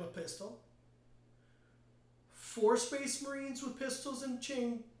plasma pistol, 4 Space Marines with pistols and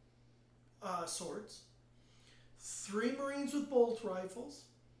chain swords, 3 Marines with bolt rifles,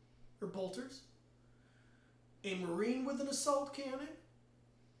 or bolters, a Marine with an assault cannon,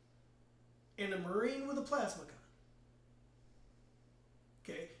 and a Marine with a plasma gun.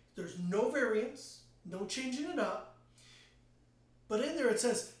 Okay, there's no variance, no changing it up, but in there it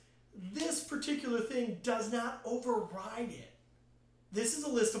says, this particular thing does not override it. This is a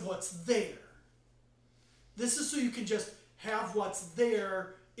list of what's there. This is so you can just have what's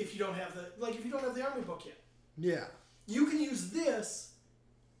there if you don't have if you don't have the army book yet. Yeah. You can use this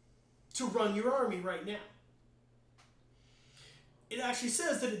to run your army right now. It actually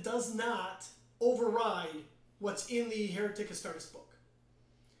says that it does not override what's in the Heretic Astartes book.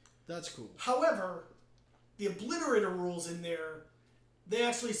 That's cool. However, the Obliterator rules in there, they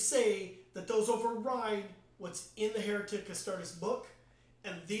actually say that those override what's in the Heretic Astartes book,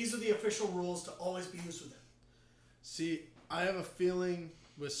 and these are the official rules to always be used with them. See, I have a feeling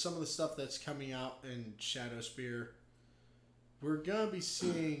with some of the stuff that's coming out in Shadowspear, we're going to be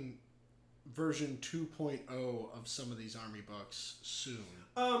seeing version 2.0 of some of these army books soon.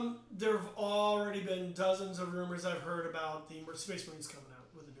 There have already been dozens of rumors I've heard about the Space Marines coming out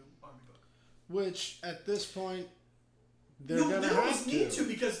with a new army book. Which, at this point, they're going to have to. They need to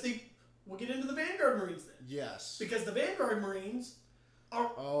because we'll get into the Vanguard Marines then. Yes. Because the Vanguard Marines are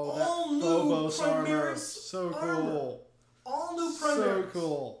all new Phobos Primaris armor. So cool. All new Primaris. So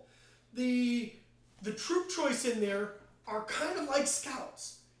cool. The troop choice in there are kind of like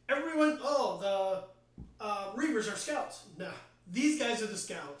scouts. Everyone, the Reavers are scouts. Nah, these guys are the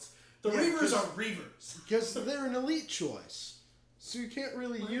scouts. The Reavers are Reavers. Because they're an elite choice. So you can't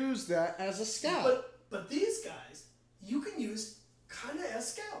really use that as a scout. But these guys, you can use kind of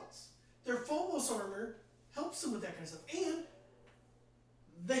as scouts. Their Phobos armor helps them with that kind of stuff. And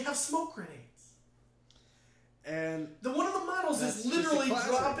they have smoke grenades. And one of the models is literally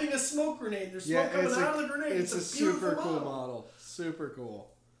dropping a smoke grenade. There's smoke coming out of the grenade. It's a super cool model. Super cool.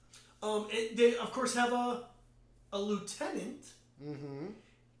 They, of course, have a lieutenant and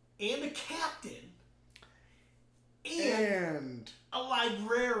a captain and a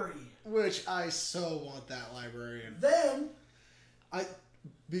librarian. Which I so want that librarian. Then,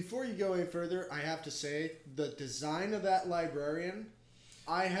 before you go any further, I have to say, the design of that librarian,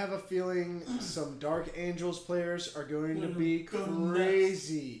 I have a feeling some Dark Angels players are going to be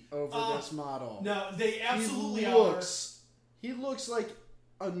crazy over this model. No, they absolutely are. He looks like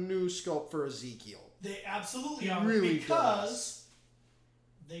a new sculpt for Ezekiel. They absolutely are. Really because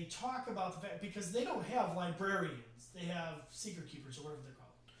they talk about the fact, because they don't have librarians. They have secret keepers or whatever they're called.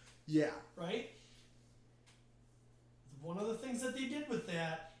 Yeah. Right? One of the things that they did with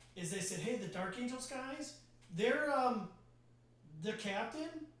that is they said, hey, the Dark Angels guys, their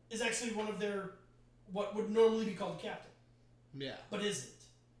captain is actually one of their, what would normally be called a captain. Yeah. But isn't.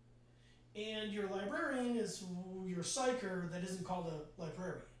 And your librarian is your psyker that isn't called a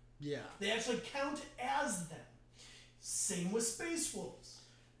librarian. Yeah. They actually count as them. Same with Space Wolves.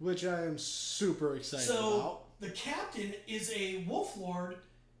 Which I am super excited about. So, the captain is a Wolf Lord,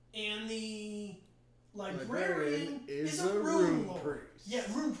 and the librarian is a Rune Priest. Yeah,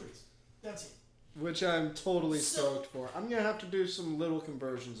 Rune Priest. That's it. Which I'm totally stoked for. I'm going to have to do some little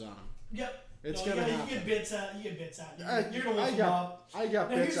conversions on them. Yep. It's going to happen. You get bits out. You're going to wolf them up. I got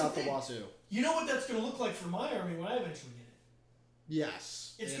bits out the wazoo. You know what that's going to look like for my army when I eventually get it?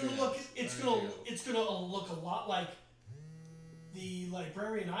 Yes. It's gonna look a lot like the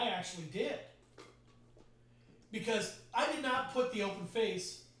librarian I actually did. Because I did not put the open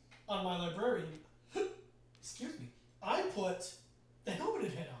face on my librarian. Excuse me. I put the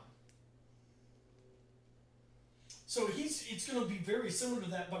helmeted head on. So it's going to be very similar to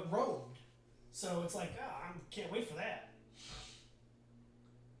that, but robed. So it's like, I can't wait for that.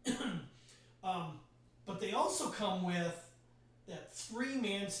 But they also come with that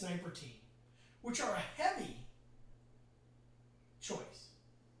 3-man sniper team, which are a heavy choice.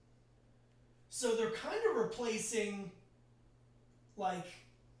 So they're kind of replacing like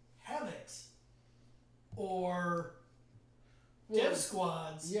Havocs or Dev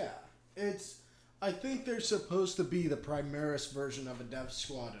Squads. Yeah, I think they're supposed to be the Primaris version of a Dev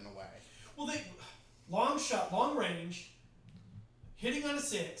Squad in a way. Well, they long range, hitting on a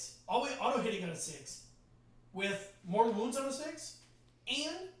 6, always auto hitting on a 6, with more wounds on a 6,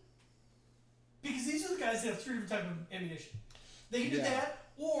 and because these are the guys that have 3 different types of ammunition, they can do that,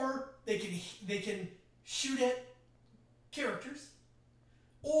 or they can shoot at characters,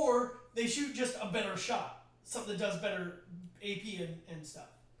 or they shoot just a better shot, something that does better AP and stuff.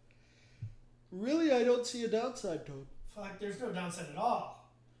 Really, I don't see a downside to them. Fuck, there's no downside at all.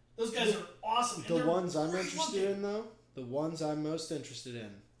 Those guys are awesome. The ones I'm interested in, though, the ones I'm most interested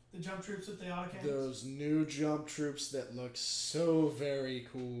in. The jump troops with the autocannons? Those new jump troops that look so very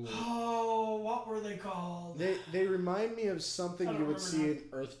cool. Oh, what were they called? They remind me of something you would see in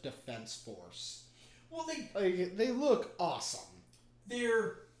Earth Defense Force. Well, they look awesome.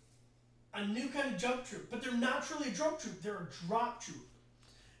 They're a new kind of jump troop, but they're not really a jump troop. They're a drop troop.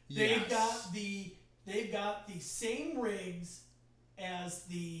 Yes. They've got the same rigs as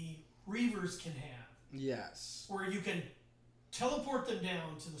the Reavers can have. Yes. Where you can teleport them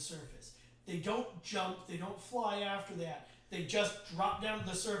down to the surface. They don't jump. They don't fly after that. They just drop down to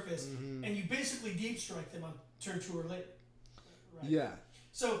the surface, and you basically deep strike them on turn 2 or later. Right? Yeah.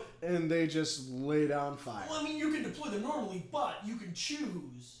 So. And they just lay down fire. Well, I mean, you can deploy them normally, but you can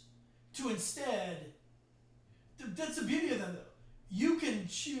choose to instead. That's the beauty of them, though. You can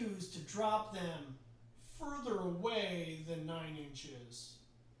choose to drop them further away than 9 inches.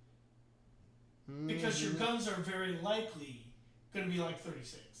 Because your guns are very likely going to be like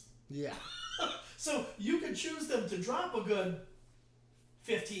 36. Yeah. So you can choose them to drop a good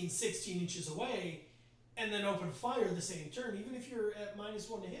 15, 16 inches away and then open fire the same turn, even if you're at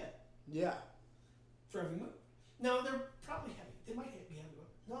 -1 to hit. Yeah. For every move. Now, they're probably heavy. They might be heavy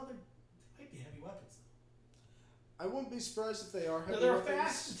weapons. No, they might be heavy weapons. I wouldn't be surprised if they are heavy now, they're weapons. A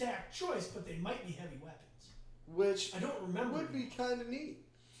fast attack choice, but they might be heavy weapons. Which I don't remember. Would be kind of neat.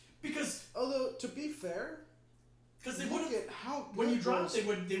 Because although to be fair, because they look at how good when you drop they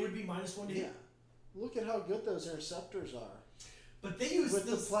would be -1 to hit. Yeah. Look at how good those interceptors are. But they use with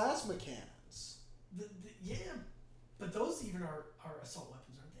the plasma cannons. Yeah, but those even are assault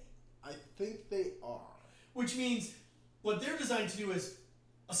weapons, aren't they? I think they are. Which means what they're designed to do is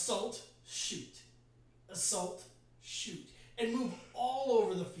assault, shoot, and move all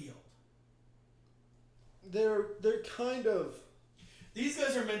over the field. They're kind of. These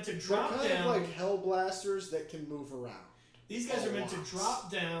guys are meant to drop down. They're kind of like hell blasters that can move around. These guys are meant to drop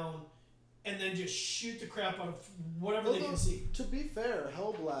down and then just shoot the crap out of whatever they can see. To be fair,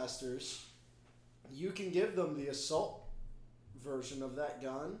 hell blasters, you can give them the assault version of that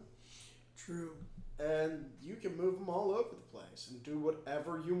gun. True. And you can move them all over the place and do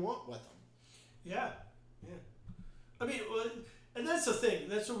whatever you want with them. Yeah. I mean, and that's the thing.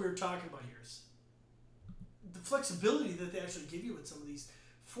 That's what we were talking about here. Is the flexibility that they actually give you with some of these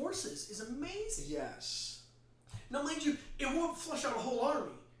forces is amazing. Yes. Now, mind you, it won't flush out a whole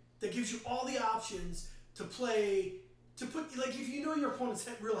army. That gives you all the options to play, to put, like, if you know your opponent's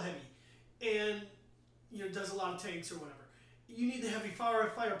real heavy and, does a lot of tanks or whatever, you need the heavy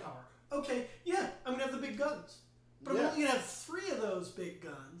firepower. Okay, yeah, I'm going to have the big guns. But I'm only going to have 3 of those big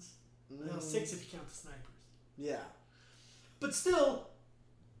guns. Well, 6 if you count the snipers. Yeah. But still,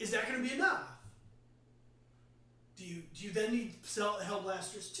 is that going to be enough? Do you then need hell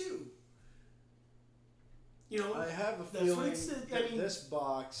blasters too? I have a feeling that this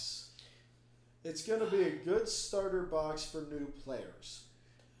box, it's going to be a good starter box for new players.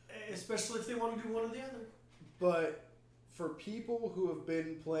 Especially if they want to do one or the other. But for people who have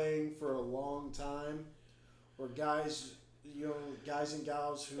been playing for a long time, or guys and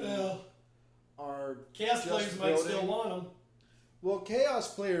gals who are Chaos players might still want them. Well,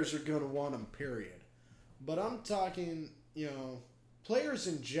 Chaos players are going to want them, period. But I'm talking, players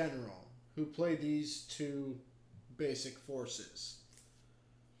in general who play these 2 basic forces.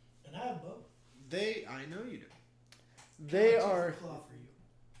 And I have both. I know you do. They are... Claw for you.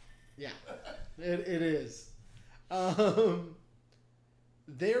 Yeah, it is.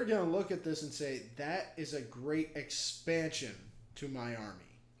 They're going to look at this and say, that is a great expansion to my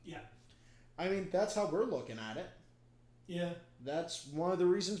army. Yeah. I mean, that's how we're looking at it. Yeah. That's one of the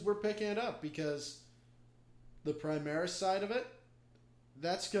reasons we're picking it up, because the Primaris side of it,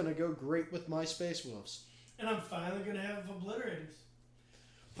 that's going to go great with my Space Wolves. And I'm finally going to have Obliterators.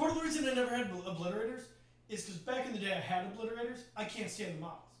 Part of the reason I never had Obliterators is because back in the day I had Obliterators. I can't stand the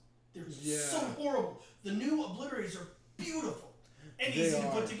models. They're so horrible. The new Obliterators are beautiful and easy to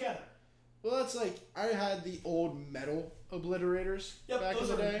put together. Well, that's like, I had the old metal Obliterators back in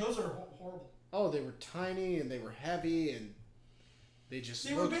the day. Those are horrible. Oh, they were tiny and they were heavy and they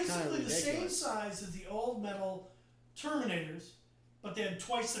were basically the same size as the old metal Terminators, but they had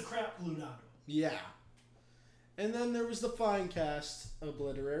twice the crap glued onto them. Yeah. And then there was the Finecast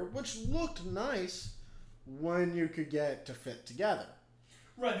Obliterator, which looked nice when you could get it to fit together.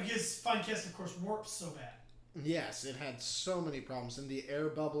 Right, because Finecast, of course, warps so bad. Yes, it had so many problems, and the air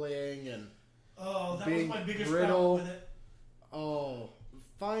bubbling and that being was my biggest brittle. problem with it. Oh,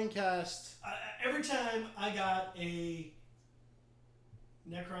 Finecast. Every time I got a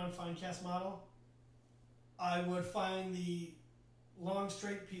Necron Finecast model, I would find the long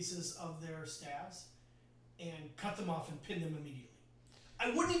straight pieces of their staves and cut them off and pin them immediately. I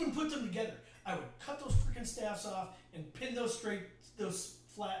wouldn't even put them together. I would cut those freaking staffs off and pin those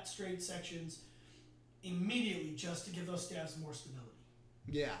flat straight sections immediately just to give those staves more stability.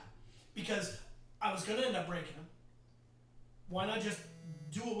 Yeah. Because I was going to end up breaking them. Why not just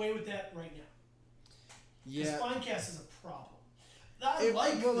do away with that right now? Yeah. Because Finecast is a problem.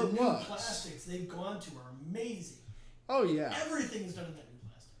 The new plastics they've gone to are amazing. Oh, yeah. Everything is done in that new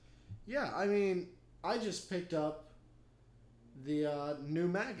plastic. Yeah, I mean, I just picked up the new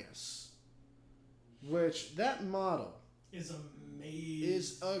Magus, which that model is amazing.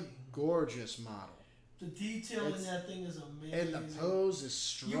 Is a gorgeous model. The detail in that thing is amazing. And the pose is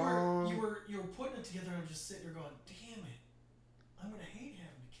strong. You were putting it together and I'm just sitting there going, damn it, I'm going to hate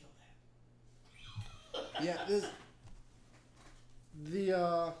having to kill that.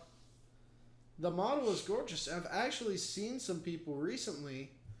 Yeah, the model is gorgeous. I've actually seen some people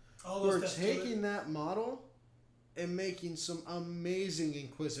recently who are taking that model and making some amazing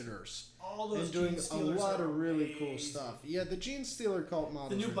Inquisitors. All those and doing a lot of really cool stuff. Yeah, the Gene Stealer cult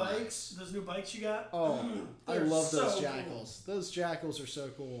models. The new bikes, those new bikes you got. Oh, I love those Jackals. Cool. Those Jackals are so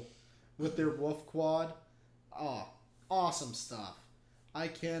cool with their wolf quad. Oh, awesome stuff. I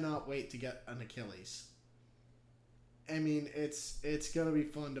cannot wait to get an Achilles. I mean, it's gonna be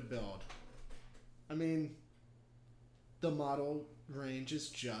fun to build. I mean, the model range is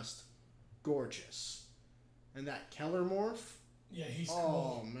just gorgeous, and that Keller morph. Yeah, he's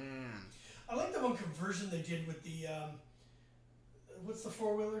cool. Oh man. I like the one conversion they did with the what's the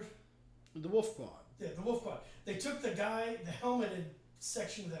 4-wheeler? The wolf quad. Yeah, the wolf quad. They took the helmeted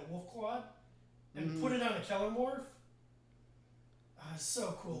section of that wolf quad and put it on a Keller morph.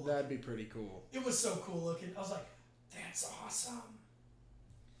 So cool. That'd be pretty cool. It was so cool looking. I was like, that's awesome.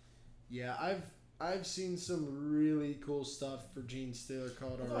 Yeah, I've seen some really cool stuff for Gene Stealer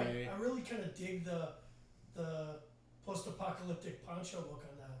called already. I really kind of dig the post-apocalyptic poncho look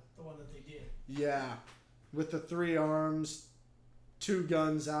on the one that they did. Yeah, with the 3 arms, 2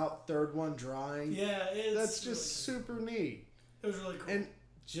 guns out, third one drawing. Yeah, that's just really super neat. It was really cool. And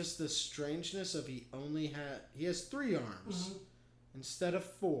just the strangeness of he has 3 arms instead of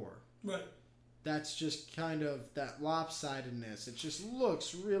 4. Right. That's just kind of that lopsidedness. It just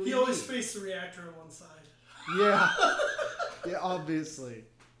looks really He always faced the reactor on one side. Yeah. Yeah, obviously.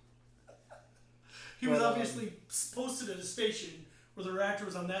 He was obviously posted at a station where the reactor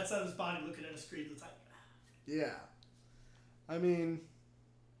was on that side of his body looking at a screen. It's like, yeah. I mean,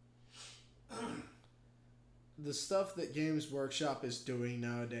 the stuff that Games Workshop is doing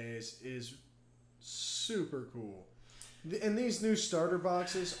nowadays is super cool. And these new starter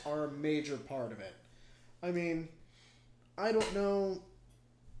boxes are a major part of it. I mean, I don't know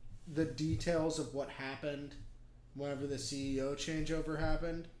the details of what happened whenever the CEO changeover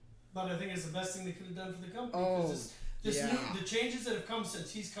happened. But I think it's the best thing they could have done for the company. Oh, the changes that have come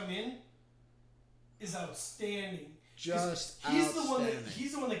since he's come in is outstanding. Just he's outstanding.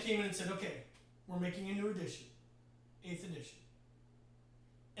 He's the one that came in and said, okay, we're making a new edition, 8th edition.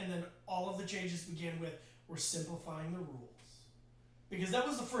 And then all of the changes began with, we're simplifying the rules. Because that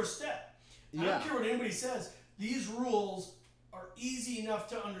was the first step. I don't care what anybody says. These rules are easy enough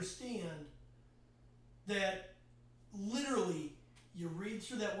to understand that literally you read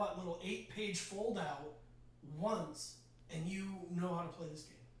through that little 8-page fold out once and you know how to play this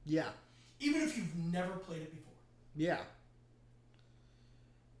game. Yeah. Even if you've never played it before. Yeah.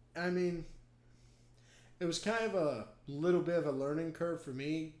 I mean, it was kind of a little bit of a learning curve for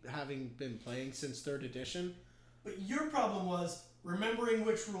me, having been playing since 3rd edition. But your problem was remembering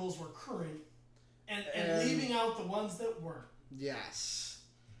which rules were current and leaving out the ones that weren't. Yes.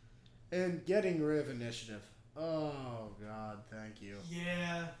 And getting rid of initiative. Oh, God, thank you.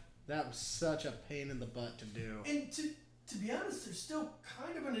 Yeah. That was such a pain in the butt to do. And to be honest, there's still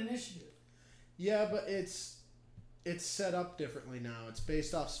kind of an initiative. Yeah, but it's set up differently now. It's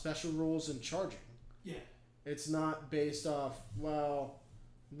based off special rules and charging. Yeah. It's not based off, well,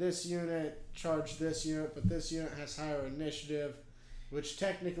 this unit charged this unit, but this unit has higher initiative, which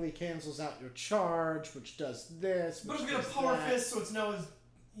technically cancels out your charge, which does this. But it's got a power fist, so it's now as...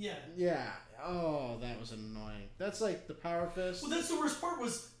 Yeah. Yeah. Oh, that was annoying. That's like the power fist. Well, that's the worst part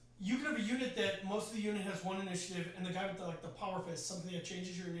was you could have a unit that most of the unit has one initiative, and the guy with the power fist, something that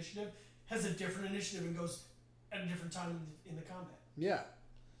changes your initiative, has a different initiative and goes at a different time in the combat. Yeah.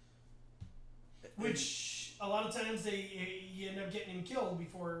 Which a lot of times you end up getting him killed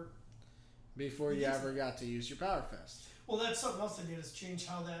before you ever got to use your power fist. Well, that's something else they did is change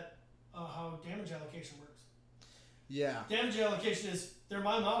how damage allocation works. Yeah. Damage allocation is they're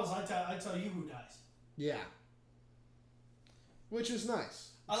my models. I tell you who dies. Yeah. Which is nice.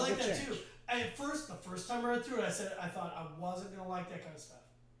 I like that too. The first time I read through it, I thought I wasn't gonna like that kind of stuff.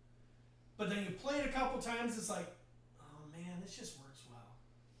 But then you play it a couple times, it's like, oh man, this just works well.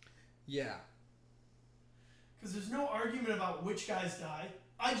 Yeah. Because there's no argument about which guys die.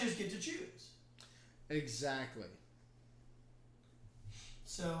 I just get to choose. Exactly.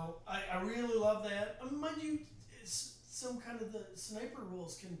 So I really love that. Mind you, some kind of the sniper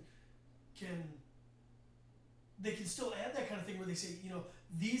rules can still add that kind of thing where they say,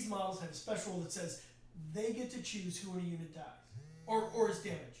 these models have a special rule that says they get to choose who in a unit dies or is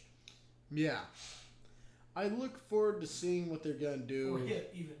damaged. Yeah. I look forward to seeing what they're going to do. Or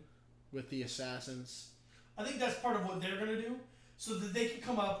hit, even. With the assassins. I think that's part of what they're going to do, so that they can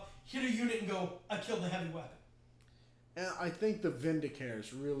come up, hit a unit, and go, I killed the heavy weapon. And I think the Vindicator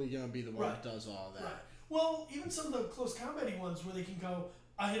is really going to be the one that does all that. Right. Well, even some of the close combat ones where they can go,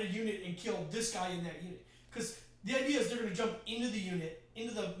 I hit a unit and kill this guy in that unit. Because the idea is they're going to jump into the unit,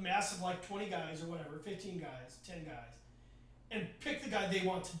 into the mass of like 20 guys or whatever, 15 guys, 10 guys, and pick the guy they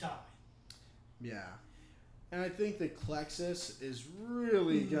want to die. Yeah. And I think that Klexus is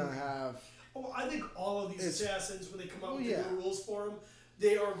really going to have... Oh, I think all of these assassins, when they come out with the new rules for them,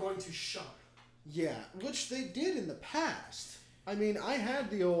 they are going to shine. Yeah, which they did in the past. I mean, I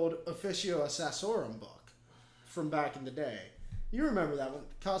had the old Officio Assassorum book from back in the day. You remember that one?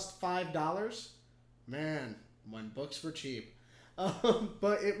 It cost $5? Man, when books were cheap.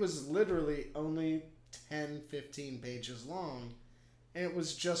 But it was literally only 10, 15 pages long. And it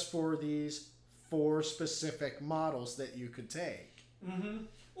was just for these 4 specific models that you could take. Mm-hmm.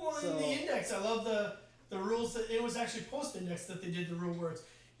 Well, in the index, I love the rules that it was actually post-index that they did the rule words.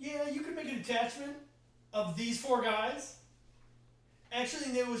 Yeah, you could make a detachment of these 4 guys.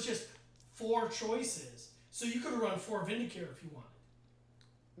 Actually, there was just 4 choices. So you could have run 4 Vindicator if you wanted.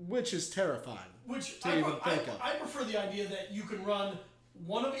 Which is terrifying. Which I prefer the idea that you can run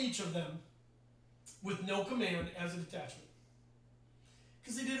one of each of them with no command as a detachment.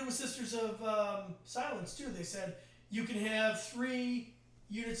 Because they did it with Sisters of Silence, too. They said you can have 3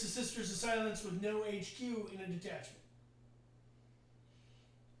 units of Sisters of Silence with no HQ in a detachment.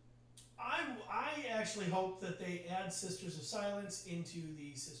 I actually hope that they add Sisters of Silence into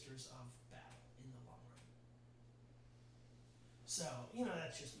the Sisters of Battle in the long run. So,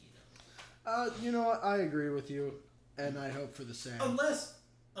 that's just me. You know what? I agree with you, and I hope for the same. Unless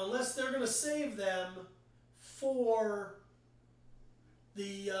they're going to save them for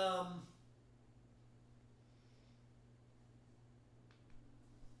the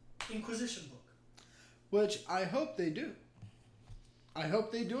Inquisition book. Which I hope they do. I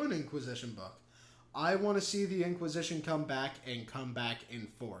hope they do an Inquisition book. I want to see the Inquisition come back in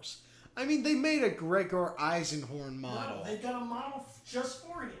force. I mean, they made a Gregor Eisenhorn model. No, they got a model just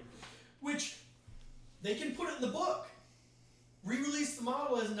for him. Which, they can put it in the book. Re-release the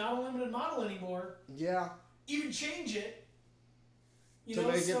model as not a limited model anymore. Yeah. Even change it. To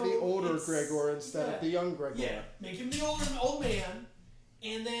make it the older Gregor instead of the young Gregor. Yeah, make him the old man,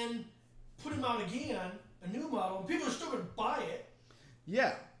 and then put him out again, a new model, and people are still going to buy it.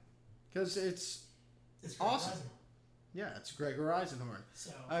 Yeah, because it's awesome. Yeah, it's Gregor Eisenhorn.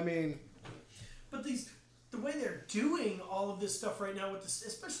 So, I mean... But the way they're doing all of this stuff right now, with this,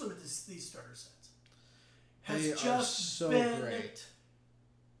 especially with these starter sets, has just been great.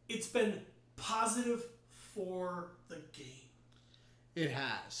 It's been positive for the game. It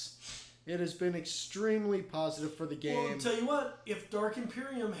has. It has been extremely positive for the game. Well, I'll tell you what, if Dark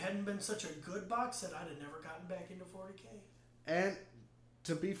Imperium hadn't been such a good box set, I'd have never gotten back into 40K. And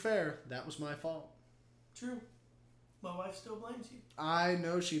to be fair, that was my fault. True. My wife still blames you. I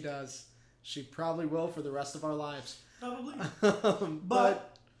know she does. She probably will for the rest of our lives. Probably.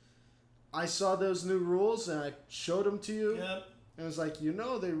 But I saw those new rules and I showed them to you. Yep. And I was like,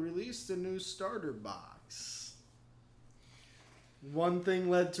 they released a new starter box. One thing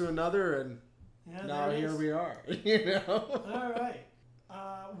led to another, and now here we are. All right.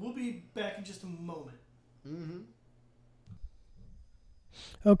 We'll be back in just a moment. Mm-hmm.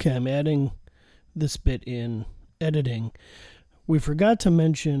 Okay, I'm adding this bit in editing. We forgot to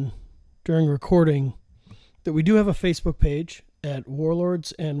mention during recording that we do have a Facebook page at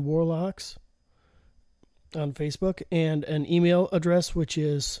Warlords and Warlocks on Facebook, and an email address which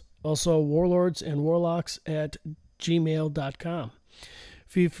is also warlordsandwarlocks@gmail.com.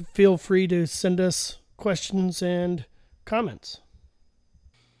 Feel free to send us questions and comments.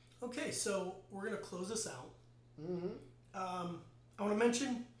 Okay, so we're going to close this out. Mm-hmm. I want to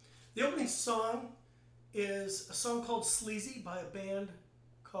mention the opening song is a song called Sleazy by a band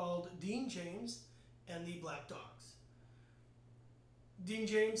called Dean James and the Black Dogs. Dean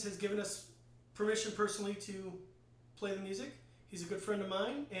James has given us permission personally to play the music. He's a good friend of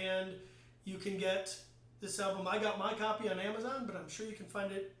mine, and you can get this album. I got my copy on Amazon, but I'm sure you can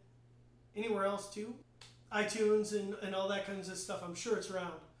find it anywhere else too. iTunes and all that kinds of stuff. I'm sure it's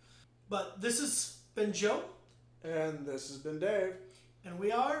around. But this has been Joe. And this has been Dave. And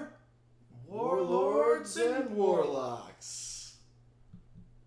we are Warlords and Warlocks.